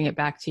and bring it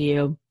back to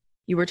you.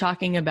 You were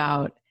talking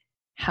about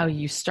how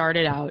you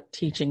started out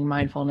teaching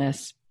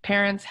mindfulness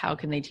parents. How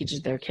can they teach it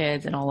to their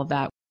kids and all of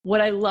that?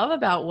 What I love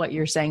about what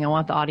you're saying, I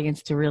want the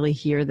audience to really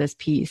hear this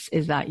piece,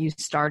 is that you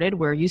started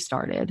where you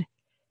started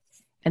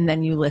and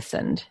then you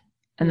listened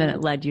and then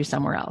it led you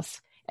somewhere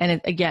else. And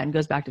it, again,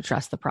 goes back to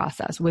trust the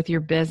process. With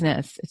your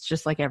business, it's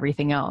just like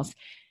everything else.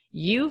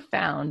 You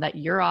found that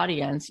your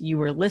audience, you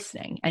were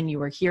listening and you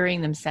were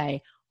hearing them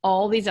say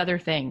all these other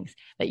things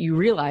that you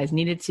realized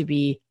needed to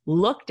be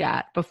looked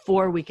at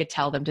before we could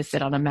tell them to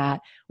sit on a mat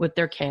with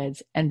their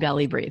kids and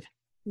belly breathe.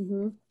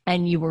 Mm-hmm.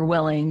 And you were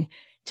willing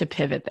to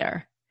pivot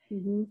there.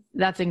 Mm-hmm.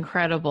 That's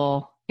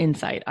incredible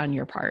insight on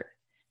your part.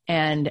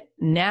 And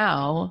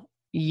now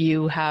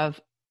you have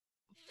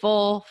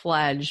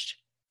full-fledged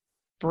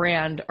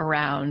brand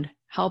around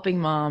helping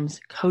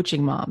moms,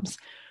 coaching moms.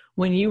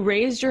 When you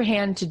raised your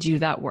hand to do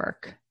that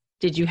work,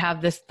 did you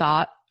have this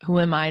thought, who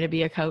am I to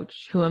be a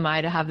coach? Who am I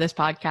to have this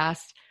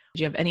podcast?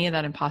 Do you have any of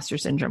that imposter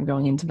syndrome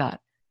going into that?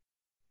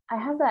 I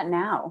have that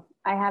now.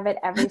 I have it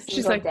every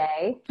single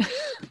day.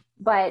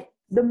 But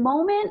the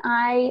moment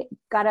I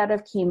got out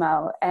of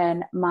chemo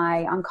and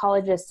my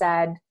oncologist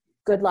said,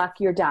 good luck,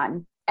 you're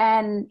done.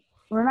 And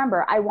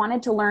remember, I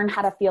wanted to learn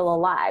how to feel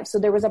alive. So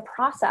there was a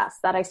process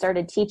that I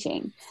started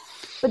teaching.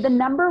 But the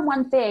number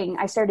one thing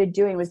I started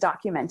doing was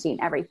documenting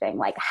everything.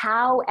 Like,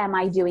 how am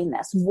I doing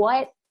this?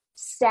 What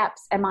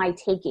steps am I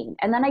taking?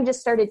 And then I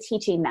just started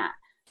teaching that.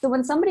 So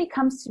when somebody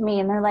comes to me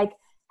and they're like,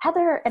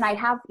 Heather, and I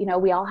have,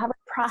 we all have a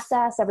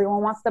process.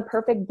 Everyone wants the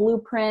perfect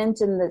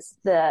blueprint and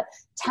the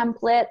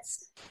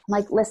templates. I'm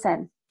like,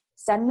 listen,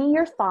 send me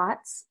your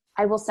thoughts.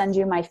 I will send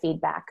you my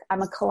feedback.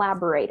 I'm a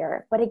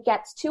collaborator. But it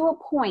gets to a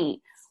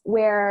point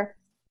where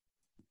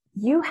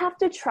you have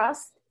to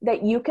trust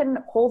that you can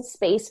hold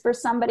space for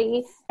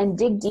somebody and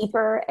dig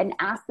deeper and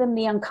ask them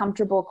the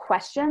uncomfortable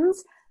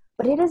questions.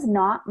 But it is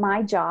not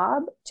my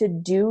job to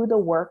do the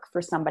work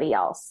for somebody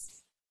else.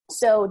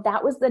 So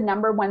that was the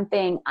number one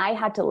thing I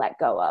had to let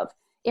go of.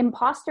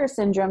 Imposter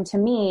syndrome to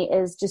me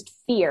is just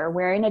fear,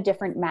 wearing a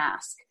different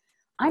mask.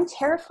 I'm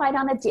terrified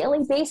on a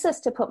daily basis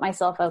to put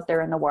myself out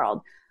there in the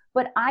world.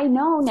 But I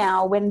know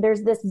now when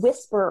there's this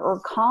whisper or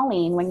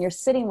calling, when you're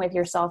sitting with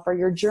yourself or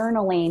you're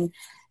journaling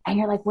and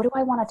you're like, what do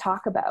I want to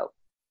talk about?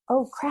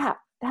 Oh crap,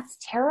 that's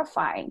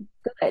terrifying.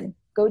 Good,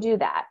 go do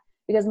that.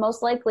 Because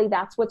most likely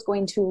that's what's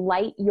going to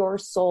light your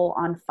soul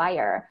on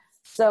fire.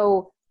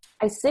 So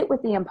I sit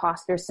with the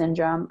imposter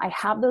syndrome. I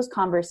have those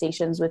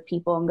conversations with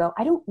people and go,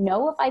 I don't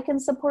know if I can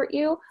support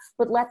you,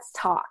 but let's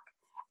talk.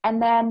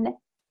 And then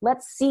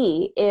let's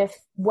see if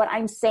what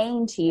I'm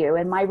saying to you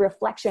and my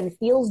reflection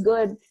feels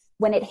good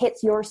when it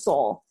hits your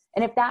soul.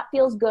 And if that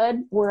feels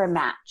good, we're a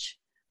match.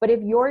 But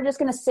if you're just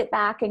going to sit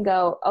back and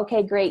go,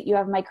 okay, great, you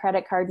have my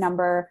credit card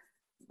number,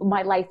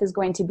 my life is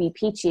going to be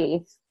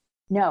peachy.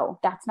 No,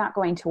 that's not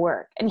going to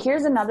work. And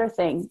here's another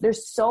thing.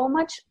 There's so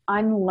much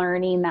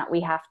unlearning that we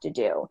have to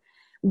do.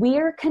 We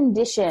are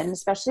conditioned,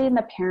 especially in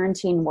the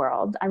parenting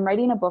world. I'm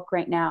writing a book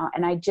right now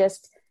and I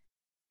just,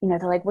 they're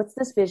like, what's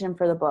this vision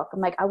for the book? I'm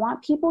like, I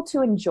want people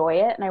to enjoy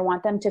it and I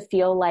want them to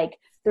feel like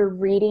they're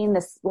reading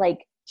this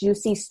like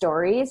juicy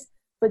stories,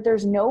 but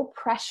there's no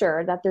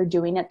pressure that they're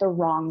doing it the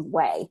wrong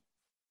way.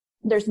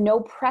 There's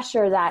no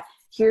pressure that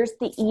here's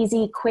the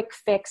easy, quick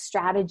fix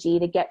strategy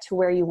to get to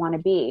where you want to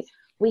be.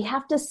 We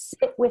have to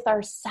sit with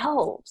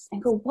ourselves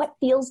and go, what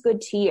feels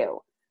good to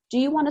you? Do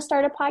you want to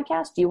start a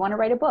podcast? Do you want to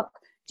write a book?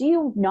 Do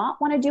you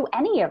not want to do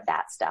any of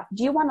that stuff?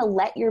 Do you want to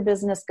let your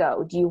business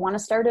go? Do you want to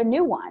start a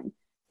new one?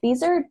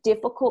 These are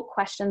difficult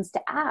questions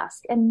to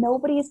ask, and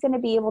nobody's going to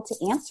be able to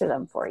answer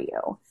them for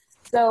you.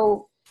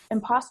 So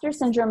imposter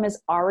syndrome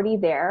is already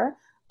there,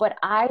 but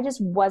I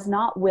just was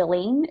not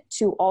willing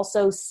to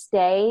also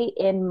stay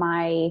in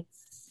my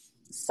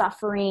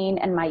suffering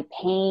and my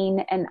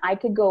pain. And I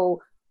could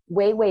go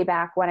way, way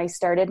back when I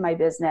started my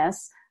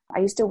business. I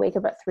used to wake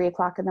up at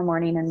 3:00 in the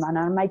morning and run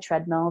on my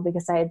treadmill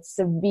because I had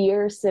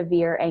severe,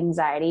 severe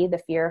anxiety, the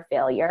fear of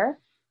failure.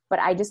 But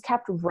I just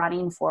kept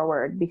running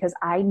forward because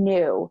I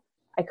knew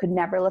I could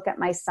never look at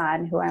my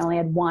son, who I only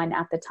had one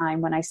at the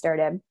time when I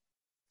started,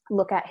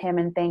 look at him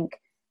and think,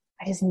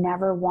 I just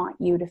never want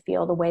you to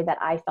feel the way that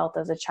I felt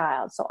as a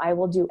child. So I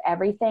will do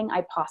everything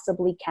I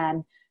possibly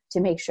can to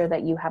make sure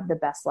that you have the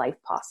best life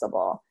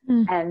possible.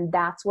 And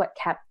that's what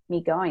kept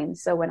me going.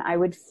 So when I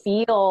would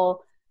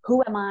feel,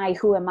 who am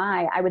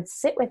I? I would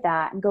sit with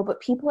that and go,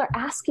 but people are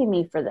asking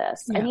me for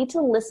this. Yeah. I need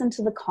to listen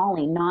to the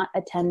calling, not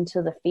attend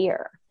to the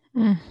fear.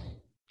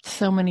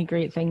 So many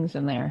great things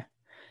in there.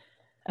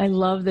 I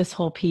love this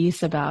whole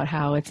piece about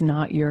how it's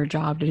not your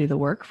job to do the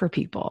work for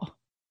people.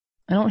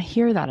 I don't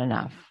hear that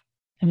enough.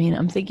 I mean,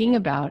 I'm thinking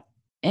about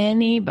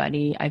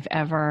anybody I've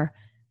ever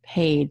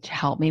paid to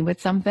help me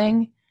with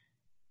something.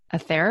 A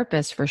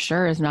therapist for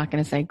sure is not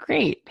going to say,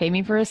 great, pay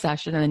me for a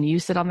session and then you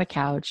sit on the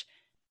couch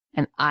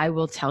and I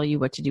will tell you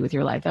what to do with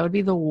your life. That would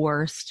be the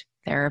worst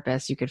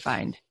therapist you could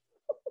find.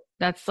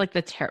 That's like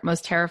the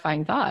most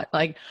terrifying thought.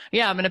 Like,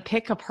 yeah, I'm going to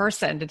pick a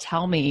person to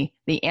tell me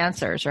the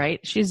answers, right?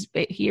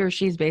 He or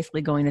she's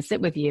basically going to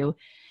sit with you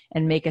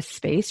and make a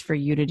space for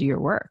you to do your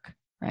work,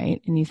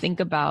 right? And you think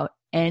about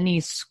any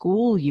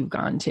school you've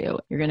gone to,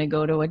 you're going to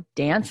go to a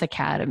dance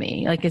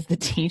academy. Like, is the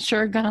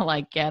teacher going to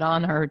like get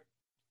on her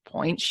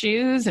point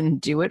shoes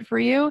and do it for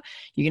you,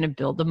 you're going to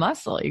build the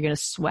muscle. You're going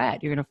to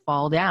sweat. You're going to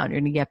fall down.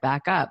 You're going to get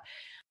back up.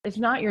 It's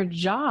not your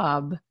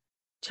job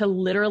to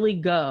literally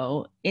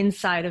go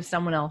inside of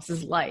someone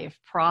else's life,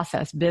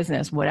 process,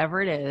 business,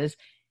 whatever it is,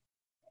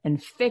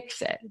 and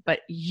fix it. But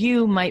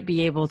you might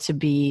be able to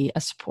be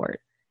a support.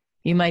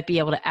 You might be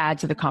able to add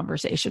to the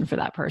conversation for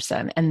that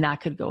person, and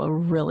that could go a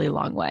really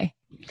long way.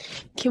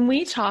 Can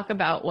we talk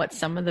about what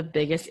some of the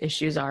biggest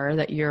issues are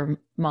that your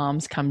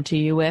moms come to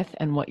you with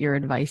and what your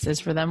advice is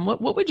for them?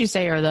 What would you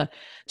say are the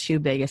two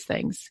biggest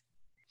things?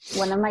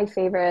 One of my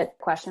favorite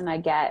questions I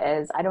get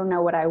is, I don't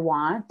know what I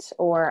want,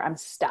 or I'm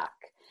stuck.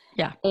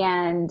 Yeah.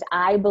 And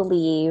I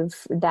believe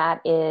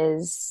that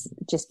is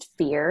just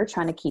fear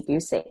trying to keep you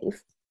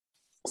safe.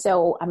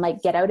 So I'm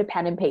like, get out a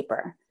pen and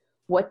paper.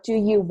 What do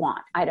you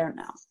want? I don't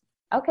know.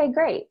 Okay,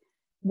 great.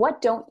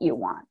 What don't you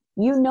want?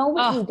 You know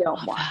what you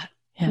don't want.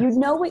 Yeah. You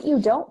know what you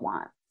don't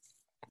want.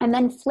 And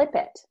then flip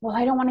it. Well,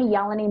 I don't want to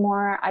yell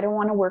anymore. I don't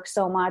want to work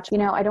so much. You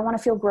know, I don't want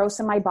to feel gross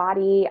in my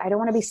body. I don't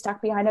want to be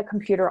stuck behind a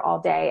computer all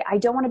day. I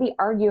don't want to be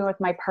arguing with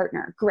my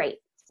partner. Great.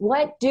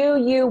 What do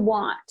you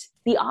want?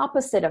 The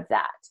opposite of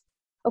that.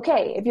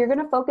 Okay, if you're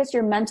going to focus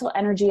your mental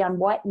energy on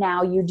what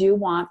now you do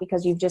want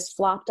because you've just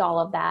flopped all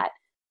of that,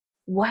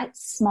 what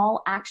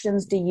small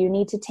actions do you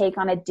need to take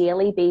on a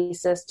daily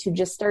basis to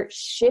just start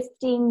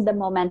shifting the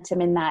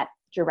momentum in that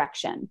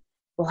direction?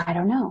 Well, I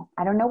don't know.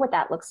 I don't know what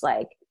that looks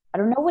like. I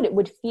don't know what it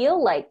would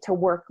feel like to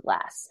work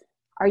less.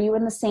 Are you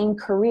in the same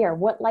career?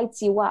 What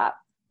lights you up?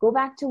 Go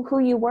back to who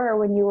you were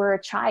when you were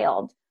a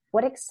child.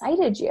 What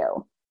excited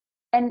you?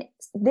 And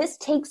this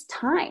takes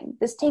time.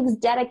 This takes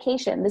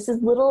dedication. This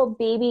is little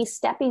baby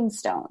stepping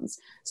stones.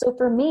 So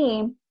for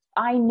me,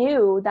 I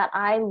knew that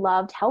I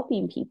loved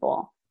helping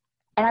people.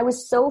 And I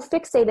was so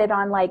fixated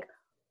on like,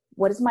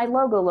 what does my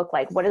logo look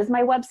like? What does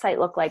my website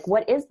look like?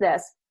 What is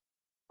this?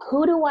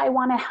 Who do I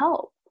want to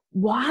help?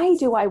 Why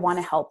do I want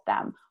to help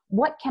them?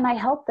 What can I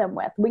help them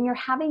with? When you're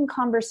having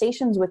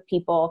conversations with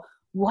people,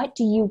 what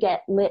do you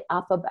get lit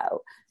up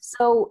about?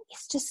 So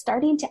it's just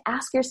starting to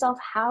ask yourself,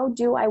 how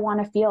do I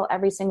want to feel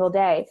every single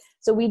day?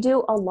 So we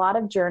do a lot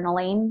of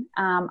journaling.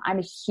 I'm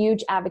a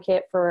huge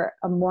advocate for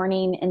a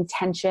morning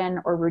intention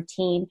or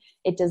routine.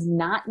 It does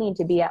not need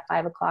to be at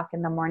 5 o'clock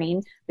in the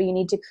morning, but you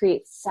need to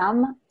create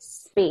some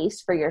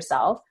space for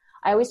yourself.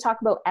 I always talk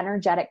about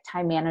energetic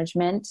time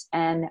management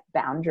and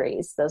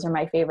boundaries. Those are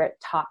my favorite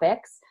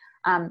topics.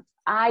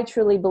 I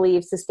truly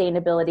believe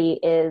sustainability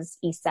is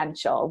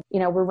essential.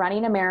 You know, we're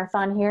running a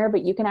marathon here,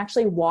 but you can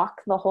actually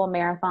walk the whole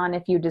marathon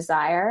if you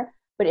desire.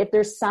 But if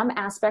there's some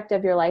aspect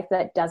of your life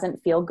that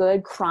doesn't feel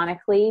good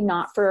chronically,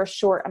 not for a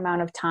short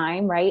amount of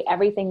time, right?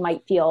 Everything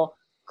might feel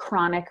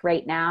chronic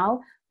right now,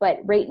 but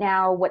right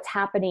now what's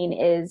happening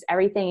is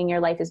everything in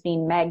your life is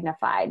being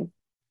magnified.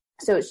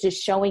 So it's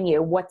just showing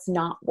you what's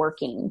not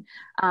working.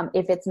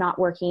 If it's not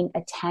working,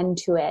 attend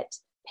to it,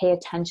 pay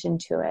attention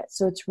to it.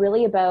 So it's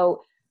really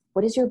about,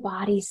 what is your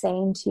body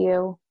saying to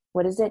you?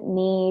 What does it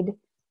need?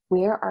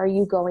 Where are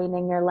you going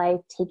in your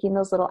life? Taking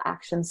those little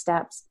action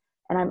steps.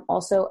 And I'm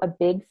also a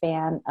big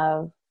fan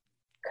of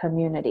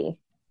community.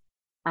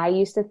 I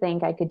used to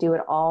think I could do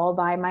it all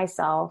by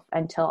myself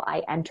until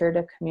I entered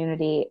a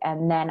community.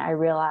 And then I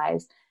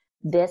realized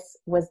this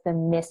was the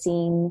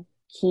missing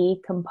key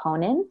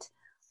component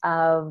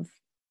of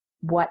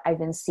what I've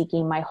been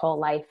seeking my whole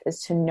life,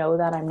 is to know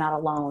that I'm not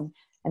alone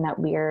and that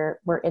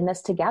we're in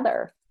this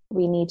together.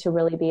 We need to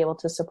really be able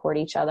to support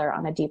each other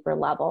on a deeper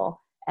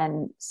level,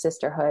 and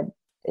sisterhood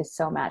is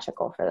so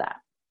magical for that.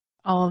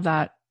 All of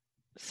that.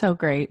 So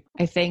great.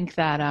 I think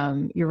that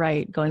you're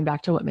right, going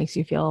back to what makes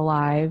you feel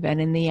alive. And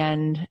in the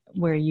end,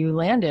 where you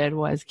landed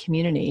was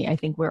community. I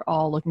think we're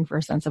all looking for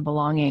a sense of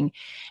belonging.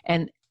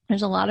 And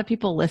there's a lot of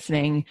people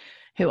listening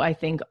who I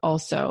think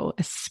also,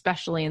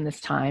 especially in this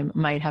time,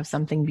 might have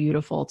something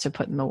beautiful to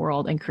put in the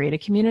world and create a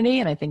community.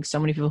 And I think so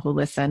many people who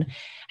listen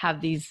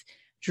have these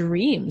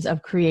dreams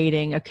of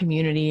creating a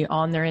community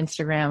on their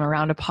Instagram,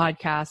 around a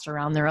podcast,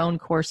 around their own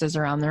courses,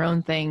 around their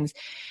own things.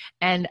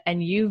 And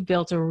you've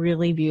built a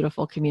really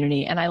beautiful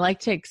community. And I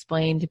like to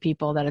explain to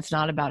people that it's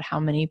not about how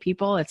many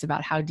people, it's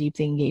about how deep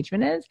the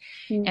engagement is.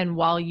 Mm-hmm. And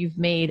while you've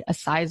made a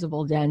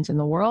sizable dent in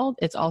the world,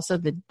 it's also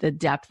the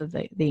depth of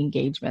the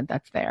engagement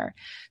that's there.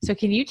 So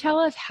can you tell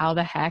us how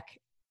the heck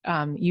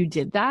you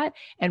did that,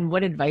 and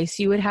what advice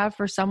you would have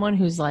for someone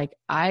who's like,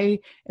 I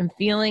am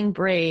feeling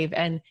brave,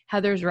 and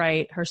Heather's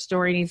right, her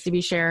story needs to be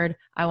shared.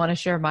 I want to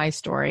share my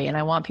story, and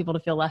I want people to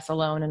feel less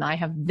alone, and I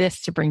have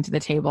this to bring to the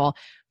table,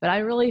 but I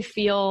really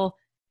feel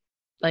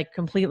like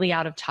completely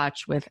out of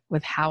touch with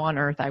how on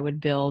earth I would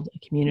build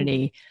a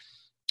community.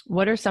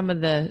 What are some of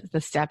the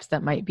steps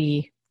that might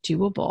be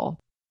doable?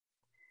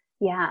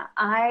 Yeah,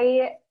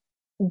 I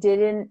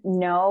didn't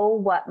know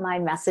what my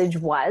message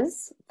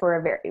was for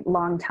a very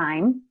long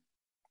time.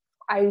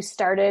 I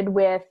started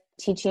with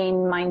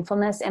teaching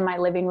mindfulness in my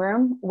living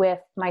room with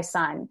my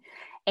son.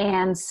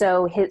 And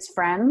so his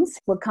friends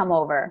would come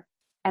over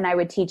and I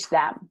would teach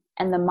them.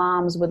 And the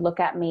moms would look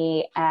at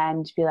me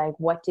and be like,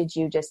 what did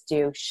you just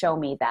do? Show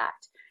me that.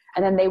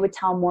 And then they would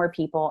tell more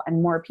people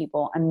and more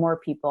people and more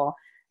people.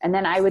 And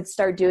then I would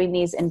start doing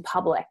these in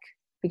public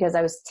because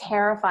I was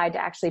terrified to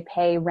actually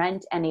pay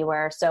rent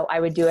anywhere. So I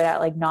would do it at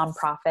like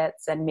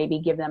nonprofits and maybe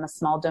give them a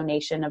small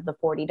donation of the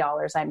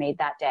 $40 I made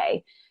that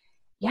day.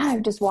 Yeah, I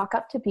would just walk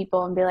up to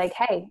people and be like,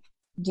 hey,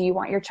 do you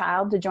want your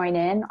child to join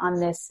in on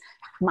this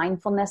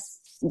mindfulness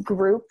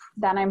group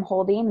that I'm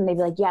holding? And they'd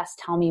be like, yes,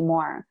 tell me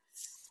more.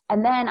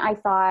 And then I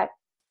thought,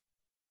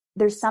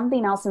 there's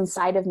something else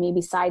inside of me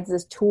besides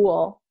this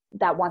tool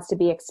that wants to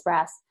be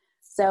expressed.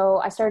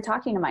 So I started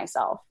talking to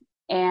myself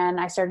and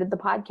I started the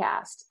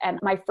podcast. And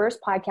my first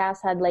podcast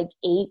had like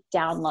 8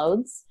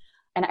 downloads.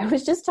 And I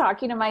was just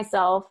talking to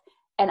myself.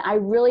 And I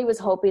really was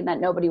hoping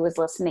that nobody was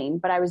listening,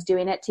 but I was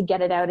doing it to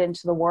get it out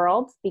into the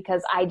world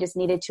because I just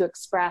needed to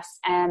express.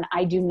 And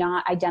I do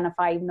not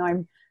identify, even though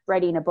I'm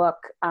writing a book,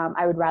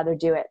 I would rather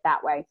do it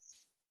that way.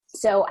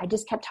 So I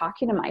just kept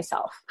talking to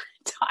myself,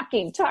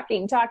 talking.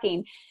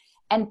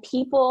 And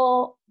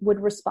people would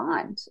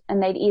respond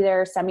and they'd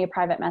either send me a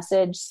private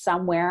message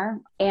somewhere.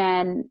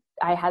 And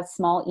I had a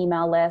small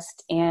email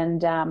list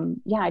and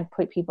I'd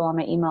put people on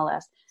my email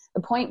list.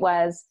 The point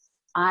was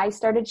I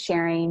started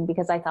sharing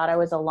because I thought I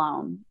was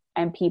alone,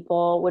 and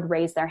people would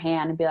raise their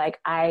hand and be like,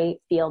 I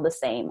feel the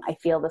same. I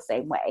feel the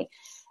same way.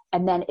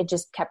 And then it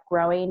just kept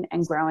growing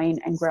and growing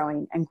and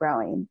growing and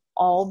growing,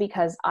 all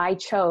because I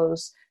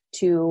chose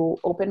to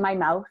open my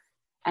mouth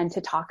and to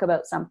talk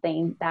about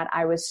something that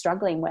I was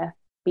struggling with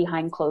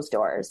behind closed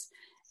doors.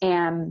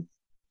 And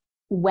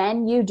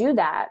when you do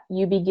that,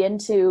 you begin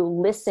to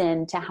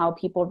listen to how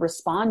people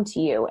respond to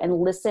you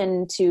and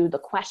listen to the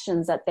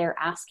questions that they're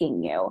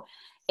asking you.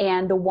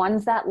 And the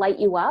ones that light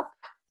you up,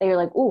 they're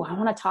like, oh, I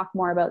want to talk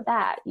more about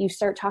that. You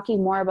start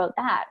talking more about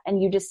that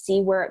and you just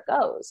see where it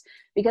goes,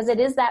 because it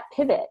is that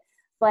pivot,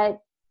 but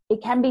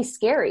it can be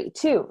scary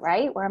too,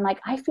 right? Where I'm like,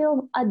 I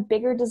feel a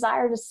bigger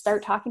desire to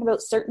start talking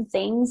about certain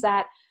things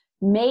that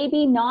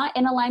maybe not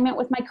in alignment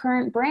with my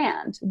current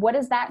brand. What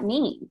does that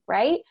mean,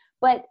 right?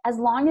 But as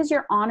long as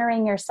you're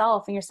honoring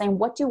yourself and you're saying,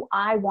 what do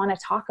I want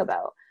to talk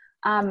about?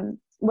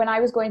 When I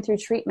was going through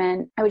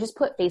treatment, I would just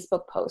put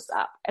Facebook posts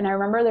up. And I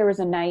remember there was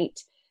a night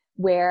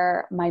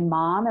where my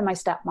mom and my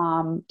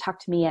stepmom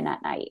tucked me in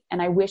at night.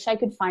 And I wish I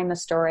could find the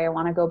story. I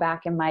want to go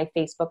back in my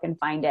Facebook and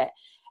find it.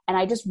 And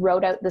I just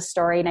wrote out the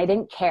story and I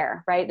didn't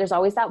care, right? There's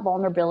always that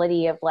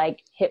vulnerability of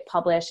like hit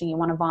publish and you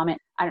want to vomit.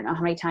 I don't know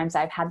how many times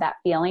I've had that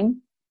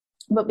feeling,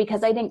 but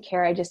because I didn't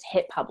care, I just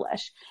hit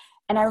publish.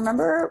 And I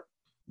remember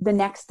the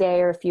next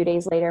day or a few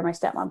days later, my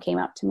stepmom came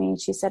up to me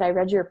and she said, I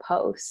read your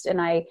post.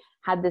 And I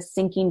had this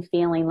sinking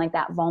feeling, like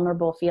that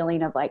vulnerable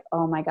feeling of like,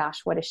 oh my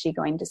gosh, what is she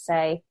going to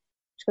say?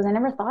 She goes, I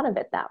never thought of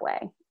it that way.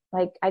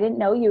 Like, I didn't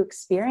know you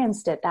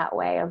experienced it that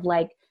way, of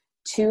like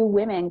 2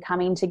 women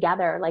coming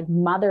together, like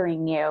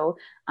mothering you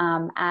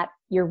at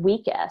your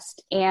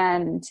weakest.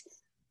 And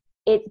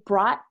it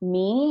brought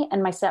me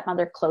and my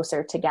stepmother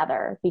closer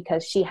together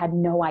because she had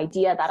no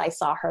idea that I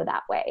saw her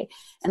that way.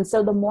 And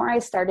so the more I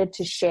started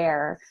to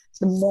share,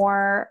 the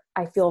more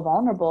I feel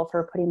vulnerable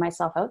for putting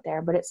myself out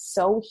there, but it's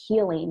so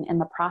healing in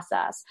the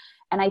process.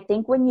 And I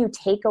think when you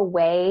take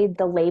away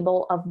the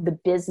label of the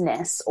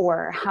business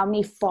or how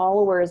many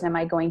followers am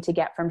I going to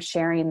get from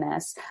sharing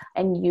this,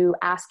 and you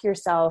ask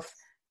yourself,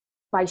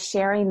 by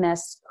sharing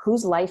this,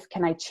 whose life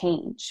can I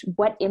change?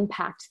 What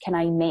impact can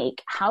I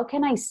make? How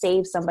can I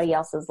save somebody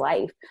else's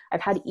life? I've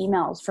had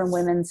emails from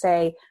women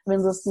say, I've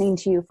been listening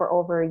to you for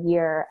over a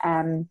year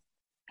and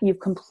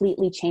you've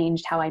completely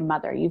changed how I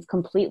mother. You've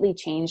completely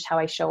changed how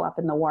I show up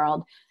in the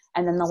world.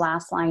 And then the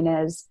last line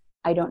is,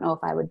 I don't know if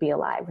I would be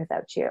alive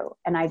without you.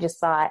 And I just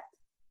thought,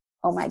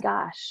 oh my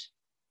gosh,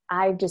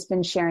 I've just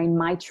been sharing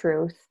my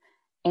truth.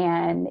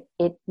 And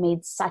it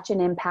made such an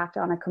impact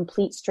on a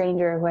complete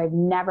stranger who I've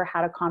never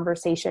had a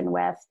conversation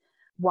with.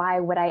 Why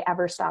would I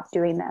ever stop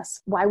doing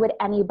this? Why would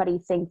anybody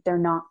think they're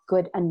not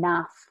good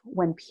enough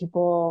when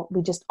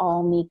we just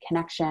all need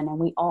connection and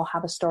we all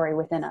have a story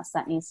within us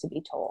that needs to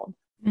be told?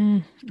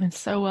 It's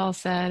so well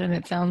said. And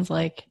it sounds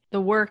like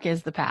the work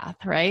is the path,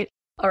 right?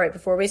 All right,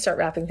 before we start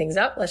wrapping things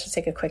up, let's just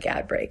take a quick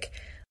ad break.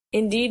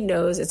 Indeed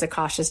knows it's a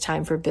cautious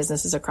time for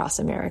businesses across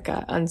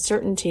America.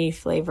 Uncertainty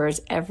flavors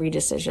every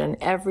decision.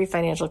 Every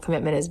financial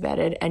commitment is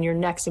vetted, and your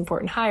next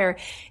important hire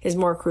is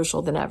more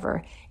crucial than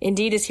ever.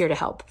 Indeed is here to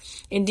help.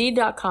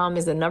 Indeed.com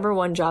is the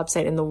 #1 job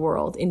site in the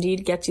world.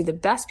 Indeed gets you the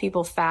best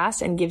people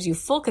fast and gives you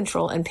full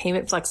control and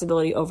payment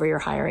flexibility over your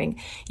hiring.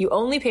 You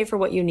only pay for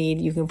what you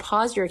need. You can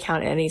pause your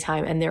account at any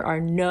time, and there are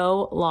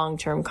no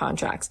long-term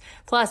contracts.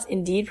 Plus,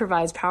 Indeed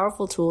provides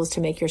powerful tools to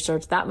make your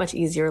search that much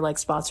easier, like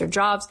sponsored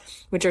jobs,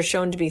 which are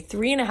shown to be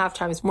 3.5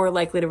 times more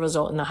likely to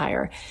result in a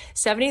hire.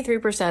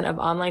 73% of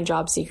online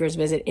job seekers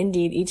visit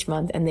Indeed each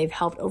month, and they've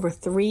helped over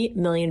 3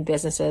 million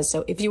businesses.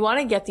 So if you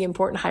want to get the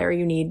important hire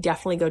you need,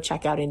 definitely go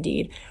check out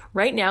Indeed.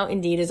 Right now,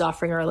 Indeed is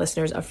offering our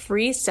listeners a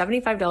free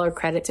 $75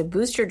 credit to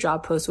boost your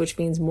job post, which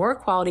means more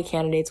quality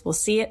candidates will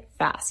see it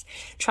fast.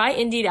 Try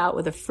Indeed out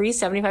with a free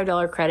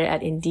 $75 credit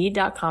at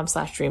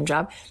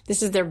Indeed.com/dreamjob.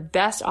 This is their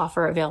best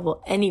offer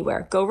available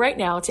anywhere. Go right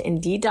now to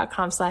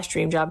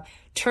Indeed.com/dreamjob.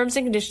 Terms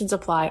and conditions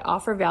apply.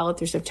 Offer valid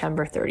through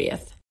September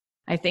 30th.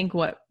 I think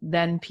what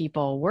then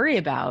people worry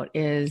about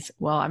is,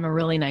 well, I'm a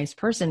really nice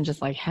person,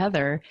 just like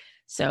Heather.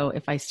 So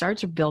if I start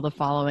to build a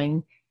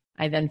following,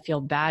 I then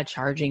feel bad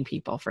charging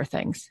people for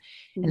things.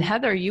 Mm-hmm. And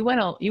Heather, you went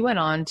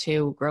on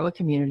to grow a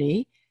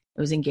community.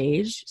 It was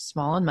engaged,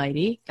 small and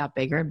mighty, got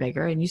bigger and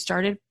bigger. And you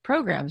started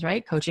programs,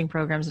 right? Coaching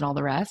programs and all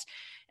the rest.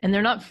 And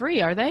they're not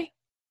free, are they?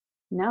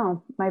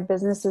 No, my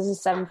business is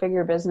a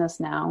 7-figure business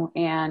now.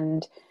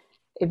 And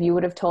if you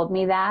would have told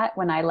me that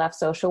when I left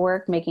social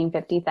work making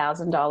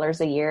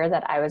 $50,000 a year,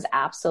 that I was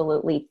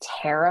absolutely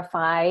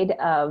terrified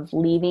of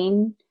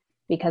leaving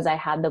because I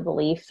had the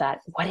belief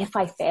that, what if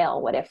I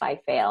fail? What if I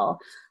fail?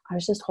 I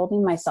was just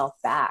holding myself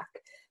back.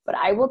 But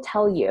I will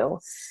tell you,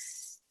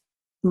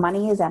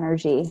 money is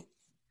energy.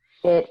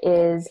 It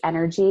is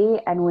energy.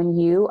 And when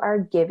you are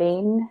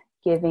giving,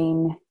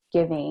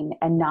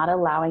 and not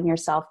allowing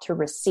yourself to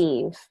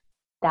receive,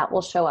 that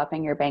will show up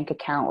in your bank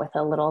account with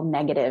a little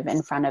negative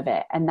in front of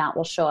it. And that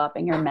will show up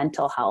in your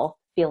mental health,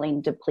 feeling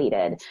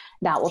depleted.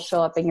 That will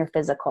show up in your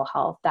physical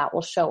health. That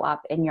will show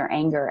up in your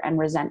anger and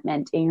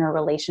resentment in your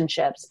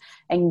relationships.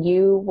 And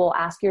you will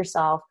ask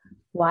yourself,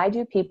 why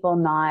do people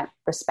not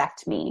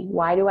respect me?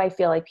 Why do I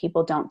feel like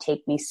people don't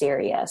take me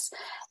serious?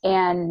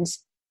 And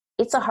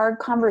it's a hard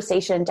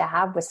conversation to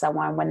have with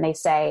someone when they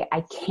say,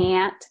 I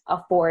can't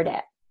afford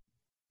it.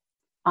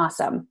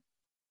 Awesome.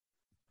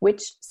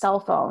 Which cell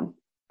phone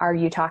are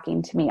you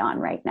talking to me on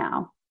right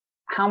now?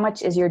 How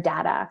much is your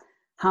data?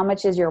 How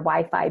much is your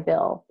Wi-Fi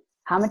bill?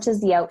 How much is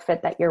the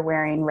outfit that you're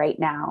wearing right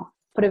now?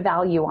 Put a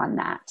value on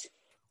that.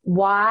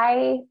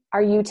 Why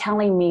are you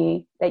telling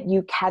me that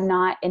you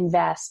cannot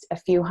invest a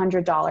few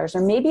 $100s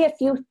or maybe a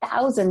few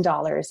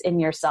 $1,000s in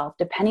yourself,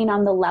 depending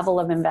on the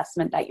level of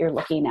investment that you're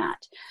looking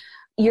at?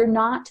 You're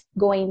not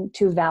going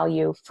to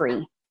value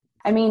free.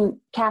 I mean,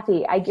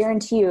 Kathy, I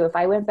guarantee you, if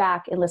I went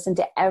back and listened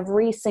to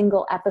every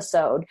single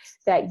episode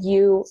that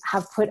you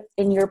have put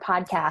in your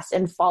podcast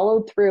and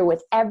followed through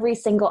with every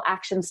single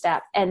action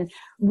step and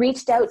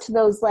reached out to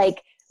those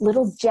like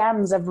little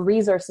gems of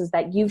resources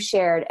that you've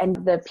shared and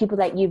the people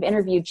that you've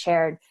interviewed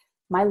shared,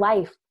 my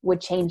life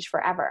would change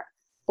forever.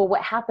 But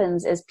what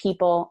happens is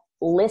people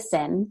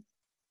listen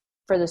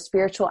for the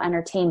spiritual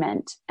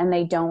entertainment and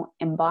they don't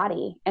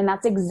embody. And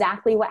that's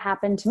exactly what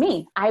happened to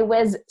me. I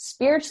was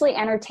spiritually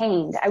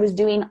entertained. I was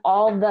doing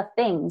all the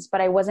things, but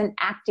I wasn't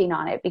acting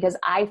on it because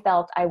I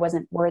felt I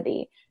wasn't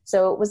worthy.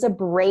 So it was a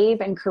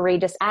brave and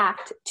courageous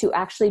act to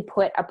actually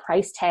put a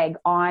price tag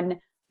on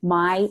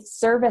my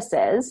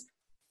services.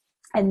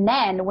 And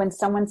then when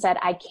someone said,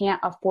 I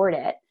can't afford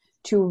it,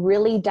 to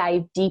really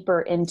dive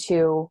deeper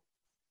into,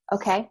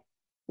 okay,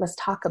 let's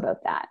talk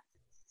about that.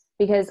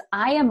 Because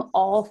I am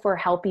all for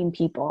helping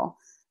people.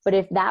 But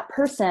if that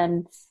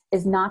person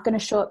is not going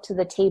to show up to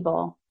the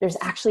table, there's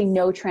actually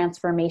no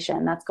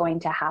transformation that's going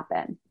to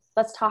happen.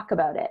 Let's talk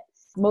about it.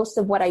 Most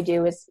of what I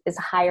do is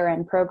higher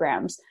end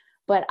programs.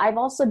 But I've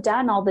also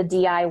done all the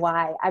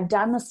DIY. I've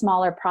done the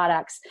smaller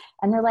products.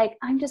 And they're like,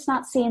 I'm just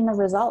not seeing the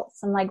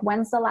results. I'm like,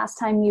 when's the last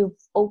time you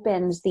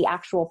opened the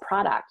actual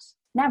product?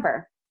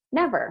 Never.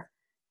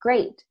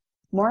 Great.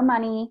 More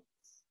money,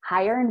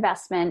 higher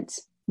investment,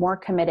 more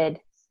committed,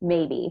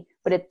 maybe.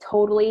 But it's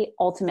totally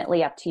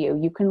ultimately up to you.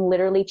 You can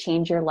literally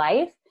change your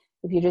life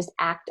if you just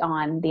act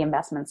on the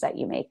investments that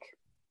you make.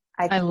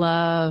 I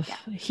love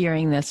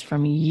hearing this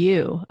from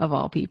you, of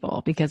all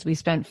people, because we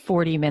spent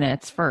 40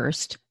 minutes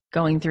first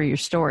going through your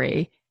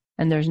story,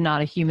 and there's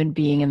not a human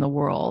being in the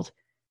world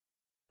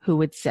who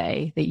would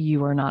say that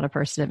you are not a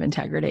person of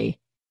integrity,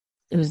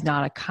 who's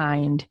not a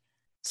kind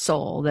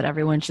soul that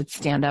everyone should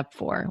stand up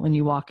for when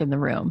you walk in the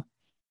room.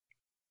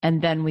 And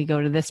then we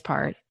go to this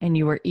part and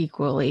you were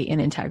equally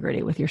in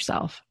integrity with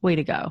yourself. Way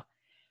to go.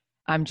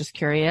 I'm just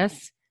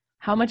curious,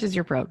 how much is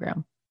your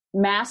program?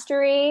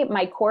 Mastery,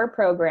 my core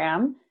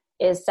program,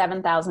 is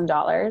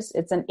 $7,000.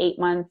 It's an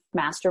 8-month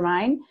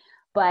mastermind,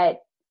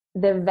 but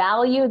the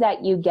value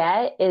that you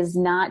get is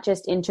not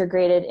just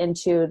integrated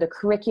into the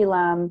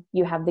curriculum.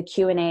 You have the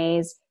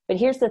Q&As, but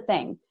here's the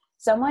thing.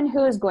 Someone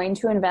who is going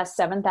to invest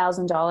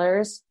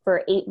 $7,000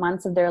 for 8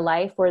 months of their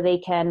life where they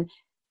can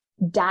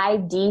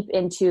dive deep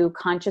into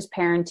conscious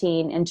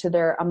parenting, into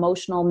their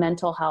emotional,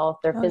 mental health,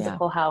 their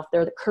physical health,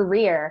 their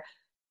career.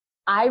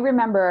 I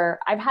remember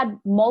I've had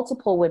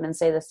multiple women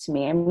say this to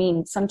me. I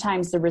mean,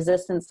 sometimes the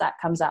resistance that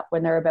comes up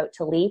when they're about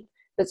to leap,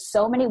 but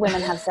so many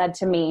women have said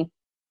to me,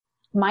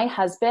 my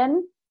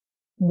husband,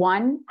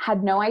 one,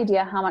 had no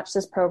idea how much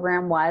this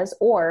program was,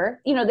 or,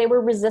 they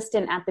were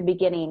resistant at the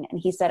beginning. And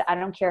he said, I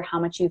don't care how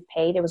much you've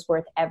paid. It was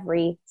worth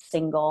every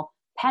single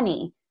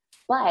penny.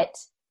 But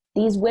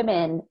these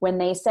women, when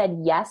they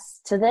said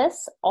yes to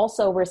this,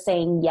 also were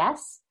saying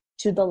yes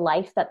to the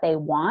life that they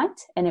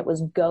want. And it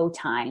was go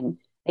time.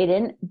 They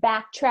didn't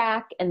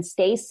backtrack and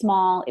stay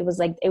small. It was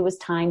like, it was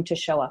time to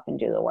show up and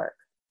do the work.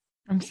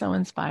 I'm so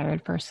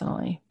inspired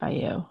personally by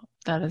you.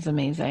 That is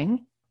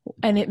amazing.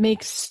 And it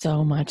makes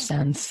so much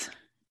sense.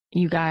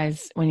 You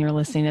guys, when you're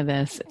listening to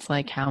this, it's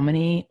like, how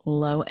many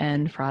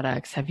low-end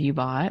products have you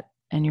bought?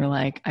 And you're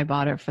like, I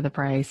bought it for the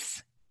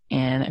price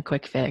and a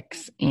quick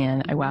fix.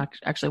 And I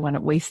actually wound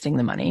up wasting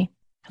the money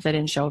because I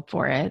didn't show up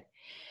for it.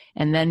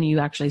 And then you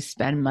actually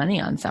spend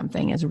money on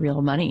something as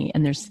real money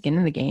and there's skin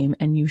in the game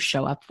and you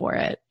show up for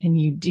it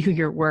and you do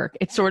your work.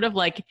 It's sort of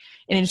like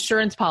an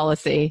insurance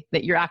policy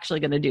that you're actually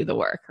going to do the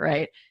work,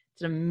 right?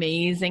 It's an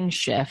amazing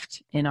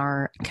shift in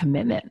our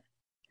commitment.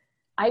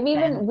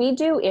 We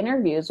do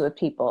interviews with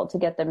people to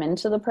get them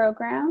into the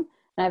program.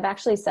 And I've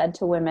actually said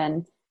to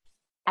women,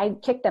 I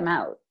kick them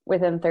out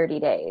within 30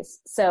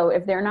 days. So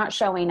if they're not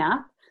showing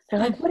up, they're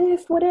like,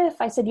 what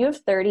if? I said, you have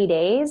 30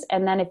 days.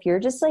 And then if you're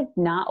just like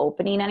not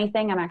opening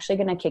anything, I'm actually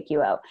going to kick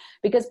you out.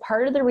 Because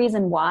part of the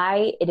reason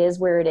why it is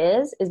where it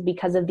is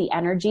because of the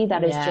energy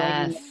that is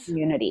joining the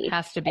community.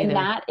 Has to be. And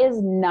that is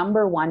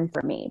number one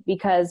for me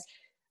because,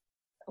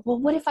 well,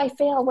 what if I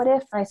fail? What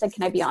if? And I said,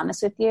 can I be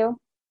honest with you?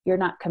 You're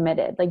not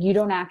committed. Like you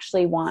don't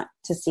actually want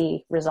to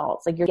see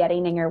results. Like you're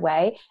getting in your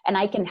way and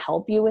I can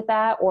help you with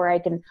that, or I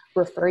can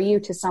refer you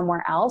to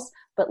somewhere else.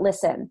 But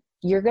listen,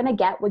 you're going to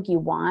get what you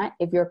want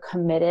if you're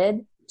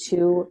committed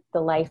to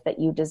the life that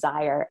you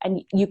desire.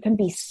 And you can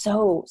be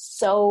so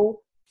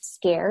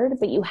scared,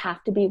 but you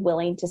have to be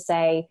willing to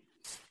say,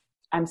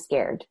 I'm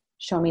scared.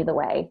 Show me the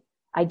way.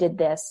 I did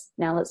this.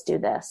 Now let's do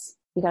this.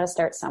 You got to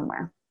start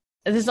somewhere.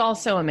 This is all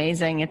so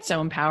amazing. It's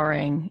so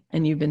empowering.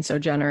 And you've been so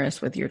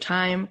generous with your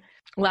time.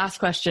 Last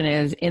question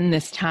is, in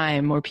this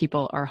time where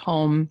people are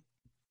home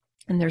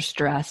and they're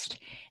stressed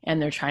and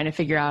they're trying to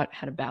figure out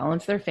how to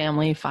balance their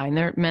family, find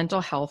their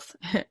mental health,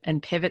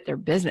 and pivot their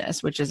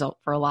business, which is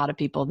for a lot of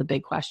people the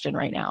big question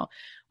right now.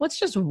 What's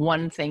just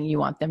one thing you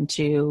want them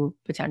to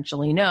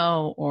potentially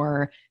know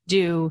or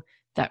do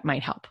that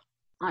might help?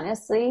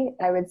 Honestly,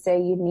 I would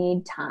say you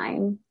need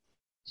time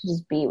to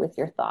just be with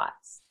your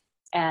thoughts.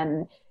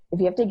 And if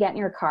you have to get in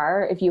your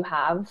car, if you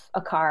have a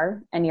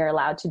car and you're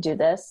allowed to do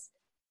this,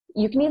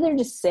 you can either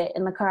just sit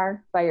in the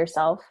car by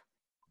yourself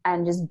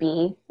and just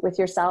be with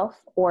yourself,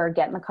 or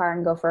get in the car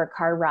and go for a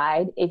car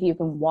ride. If you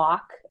can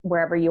walk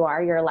wherever you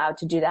are, you're allowed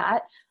to do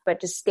that,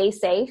 but just stay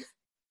safe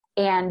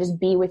and just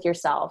be with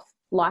yourself.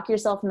 Lock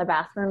yourself in the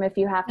bathroom if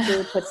you have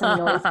to, put some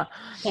noise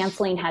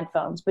canceling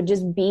headphones, but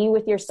just be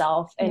with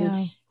yourself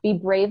and be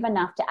brave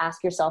enough to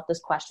ask yourself this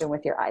question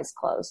with your eyes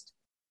closed.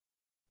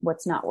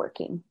 What's not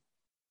working?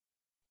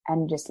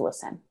 And just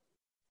listen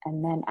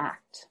and then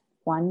act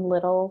one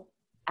little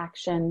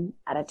action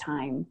at a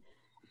time.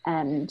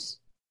 And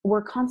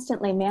we're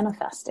constantly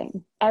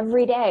manifesting.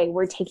 Every day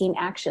we're taking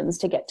actions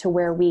to get to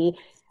where we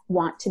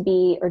want to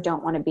be or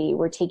don't want to be.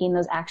 We're taking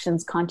those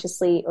actions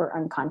consciously or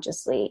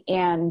unconsciously.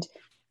 And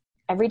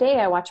every day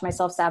I watch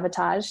myself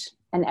sabotage,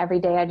 and every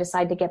day I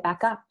decide to get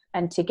back up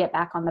and to get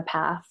back on the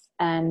path.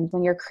 And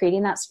when you're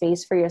creating that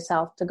space for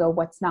yourself to go,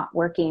 what's not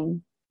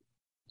working?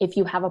 If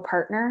you have a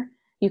partner,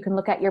 you can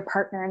look at your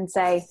partner and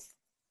say,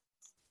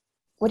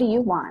 what do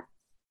you want?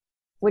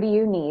 What do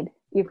you need?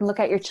 You can look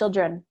at your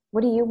children.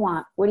 What do you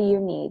want? What do you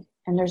need?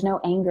 And there's no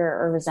anger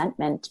or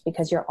resentment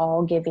because you're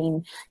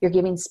giving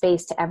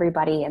space to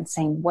everybody and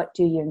saying, what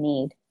do you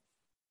need?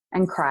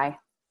 And cry.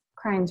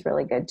 Crying's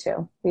really good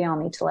too. We all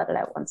need to let it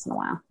out once in a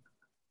while.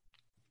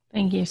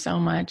 Thank you so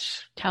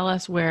much. Tell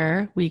us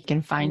where we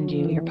can find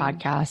you, your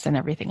podcast and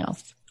everything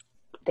else.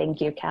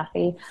 Thank you,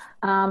 Kathy.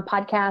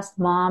 Podcast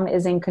Mom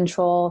is in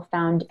Control,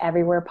 found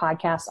everywhere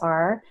podcasts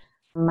are.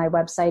 My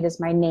website is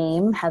my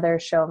name, Heather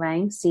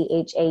Chauvin,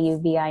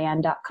 CHAUVIN.com.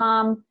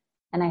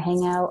 And I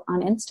hang out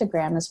on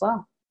Instagram as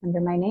well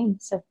under my name.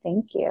 So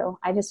thank you.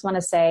 I just want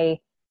to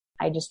say,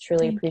 I just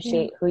truly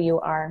appreciate who you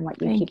are and what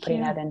you keep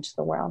putting out into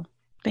the world.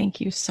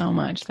 Thank you so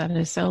much. That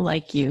is so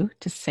like you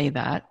to say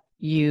that.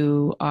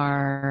 You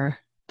are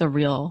the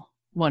real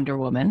Wonder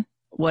Woman.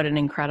 What an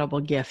incredible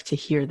gift to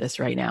hear this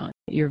right now.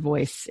 Your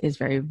voice is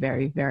very,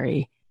 very,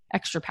 very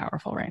extra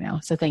powerful right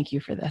now. So thank you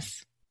for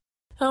this.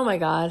 Oh my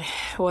God,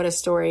 what a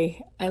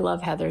story. I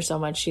love Heather so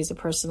much. She's a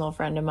personal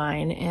friend of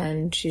mine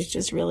and she's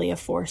just really a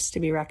force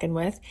to be reckoned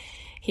with.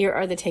 Here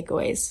are the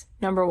takeaways.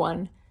 Number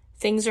 1,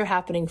 things are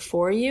happening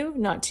for you,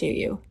 not to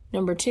you.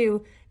 Number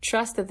 2,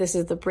 trust that this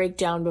is the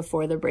breakdown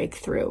before the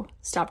breakthrough.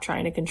 Stop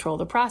trying to control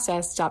the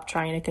process. Stop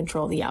trying to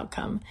control the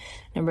outcome.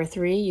 Number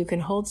 3, you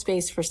can hold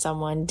space for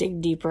someone, dig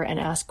deeper and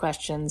ask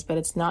questions, but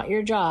it's not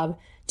your job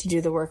to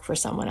do the work for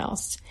someone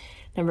else.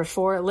 Number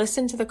 4,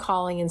 listen to the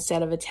calling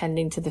instead of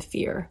attending to the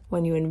fear.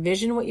 When you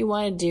envision what you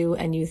want to do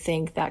and you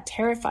think that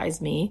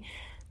terrifies me,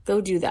 go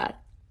do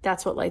that.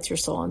 That's what lights your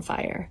soul on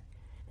fire.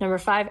 Number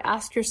 5,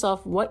 ask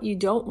yourself what you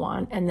don't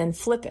want and then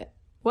flip it.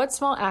 What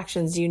small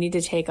actions do you need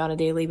to take on a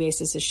daily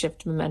basis to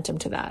shift momentum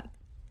to that?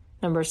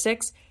 Number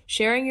 6,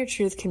 sharing your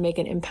truth can make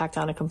an impact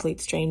on a complete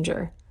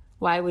stranger.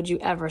 Why would you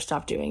ever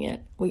stop doing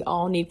it? We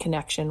all need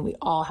connection. We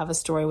all have a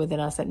story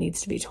within us that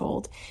needs to be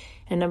told.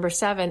 And number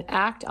 7,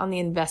 act on the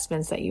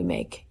investments that you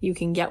make. You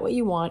can get what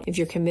you want if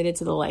you're committed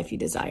to the life you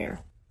desire.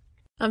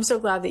 I'm so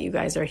glad that you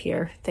guys are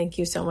here. Thank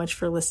you so much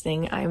for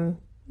listening. I'm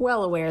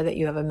well aware that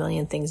you have a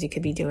million things you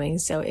could be doing,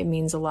 so it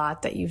means a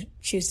lot that you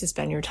choose to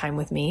spend your time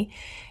with me.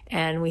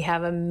 And we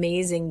have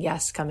amazing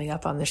guests coming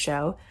up on the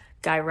show.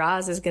 Guy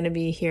Raz is going to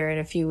be here in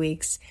a few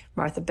weeks.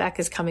 Martha Beck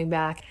is coming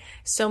back.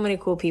 So many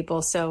cool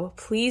people. So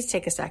please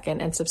take a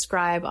second and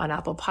subscribe on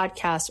Apple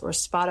Podcasts or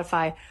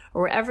Spotify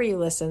or wherever you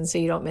listen so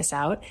you don't miss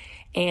out.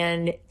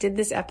 And did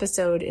this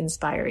episode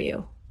inspire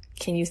you?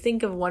 Can you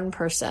think of one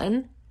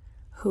person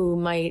who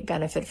might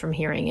benefit from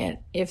hearing it?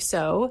 If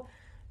so,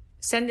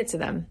 send it to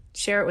them,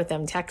 share it with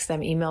them, text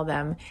them, email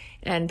them,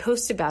 and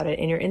post about it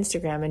in your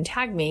Instagram and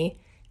tag me.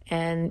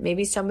 And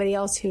maybe somebody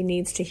else who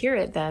needs to hear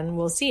it then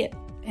will see it.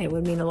 It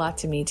would mean a lot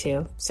to me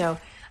too. So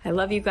I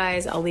love you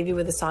guys. I'll leave you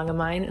with a song of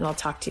mine and I'll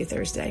talk to you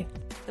Thursday.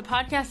 The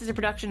podcast is a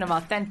production of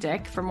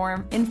Authentic. For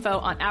more info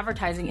on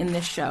advertising in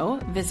this show,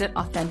 visit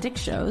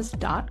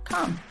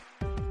AuthenticShows.com.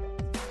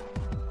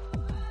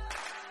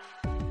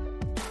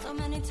 So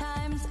many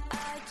times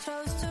I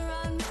chose to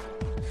run.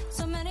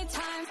 So many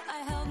times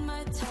I held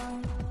my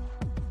tongue.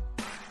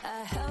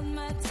 I held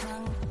my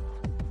tongue.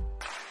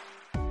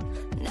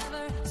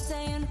 Never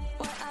saying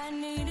what I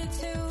needed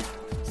to.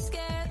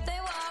 Scared they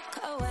walk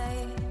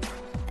away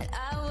and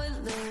I would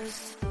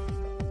lose.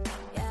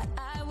 Yeah,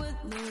 I would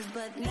lose.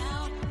 But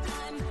now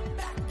I'm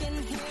back in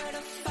here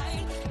to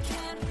fight.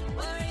 Can't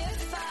worry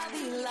if I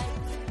be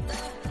like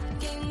the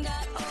game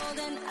got old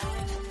and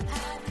I've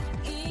had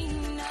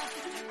enough.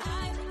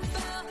 I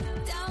fell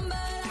down but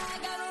I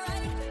got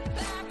right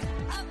back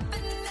up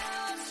and now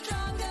I'm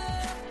stronger,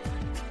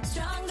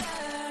 stronger.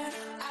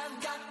 I've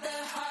got the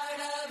heart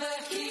of a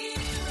hero,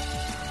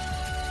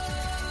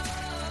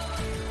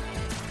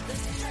 the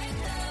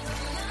strength of a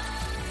lion.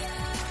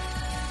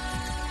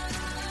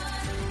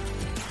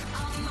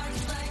 I'll march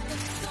like a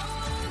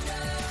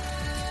soldier,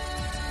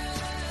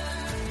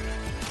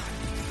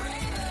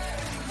 braver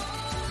and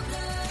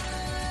bolder.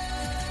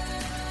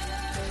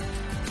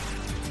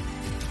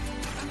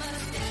 I'm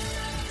gonna stand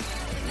up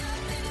here with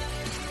nothing to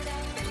fear.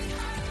 That big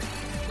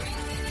heartbeat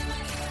ringing in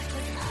my ears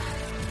 'cause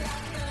I've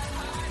got the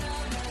heart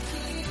of a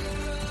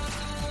hero.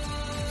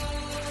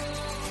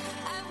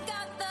 I've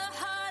got the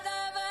heart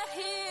of a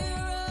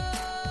hero.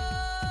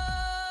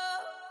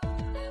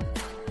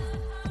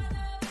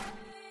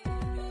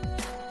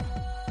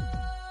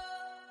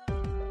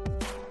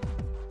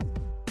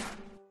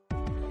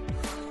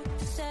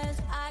 Who says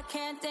I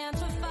can't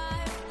dance with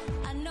fire?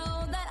 I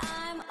know that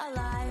I'm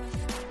alive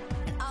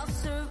and I'll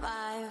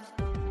survive.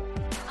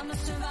 I'm a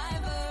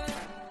survivor.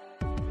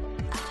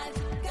 I've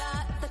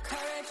got the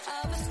courage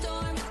of a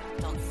storm.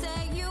 Don't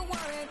say you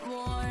weren't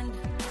warned,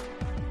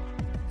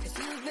 'cause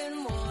you've been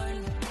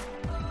warned.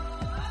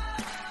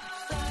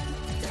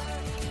 Thunder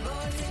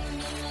roars in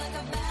me like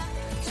a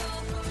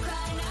battle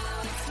cry. Now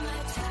it's my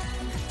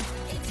time.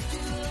 It's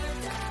do or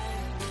die.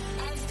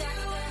 It's do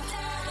or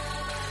die.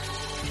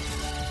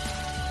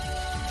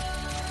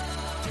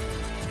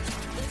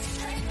 The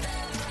strength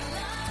of a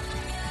lion.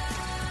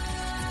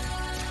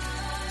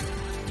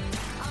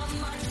 I'll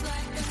march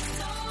like a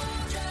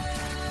soldier,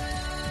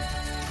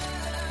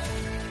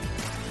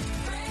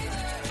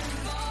 braver and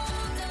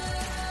bolder.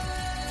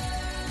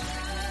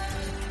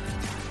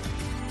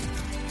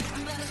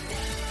 I'm gonna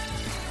stand up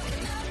here with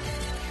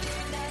nothing to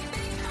fear. That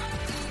big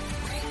heartbeat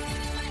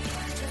ringing in my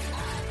ears 'cause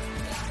I've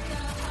got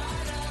the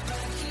heart of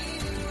a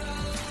hero.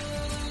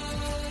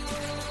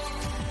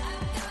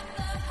 I've got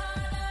the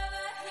heart of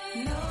a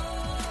hero. No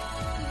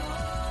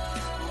more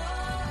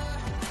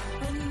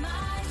with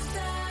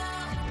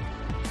myself.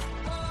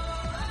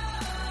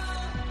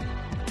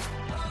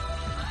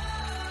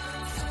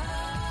 It's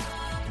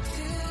up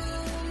to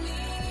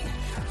me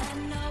and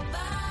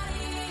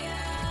nobody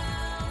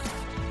else.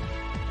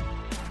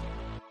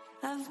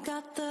 I've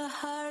got the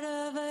heart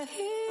of a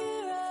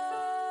hero,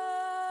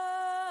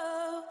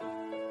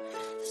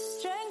 the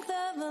strength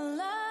of a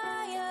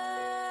lion.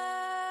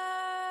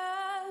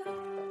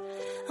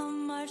 I'll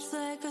march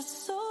like a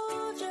soldier.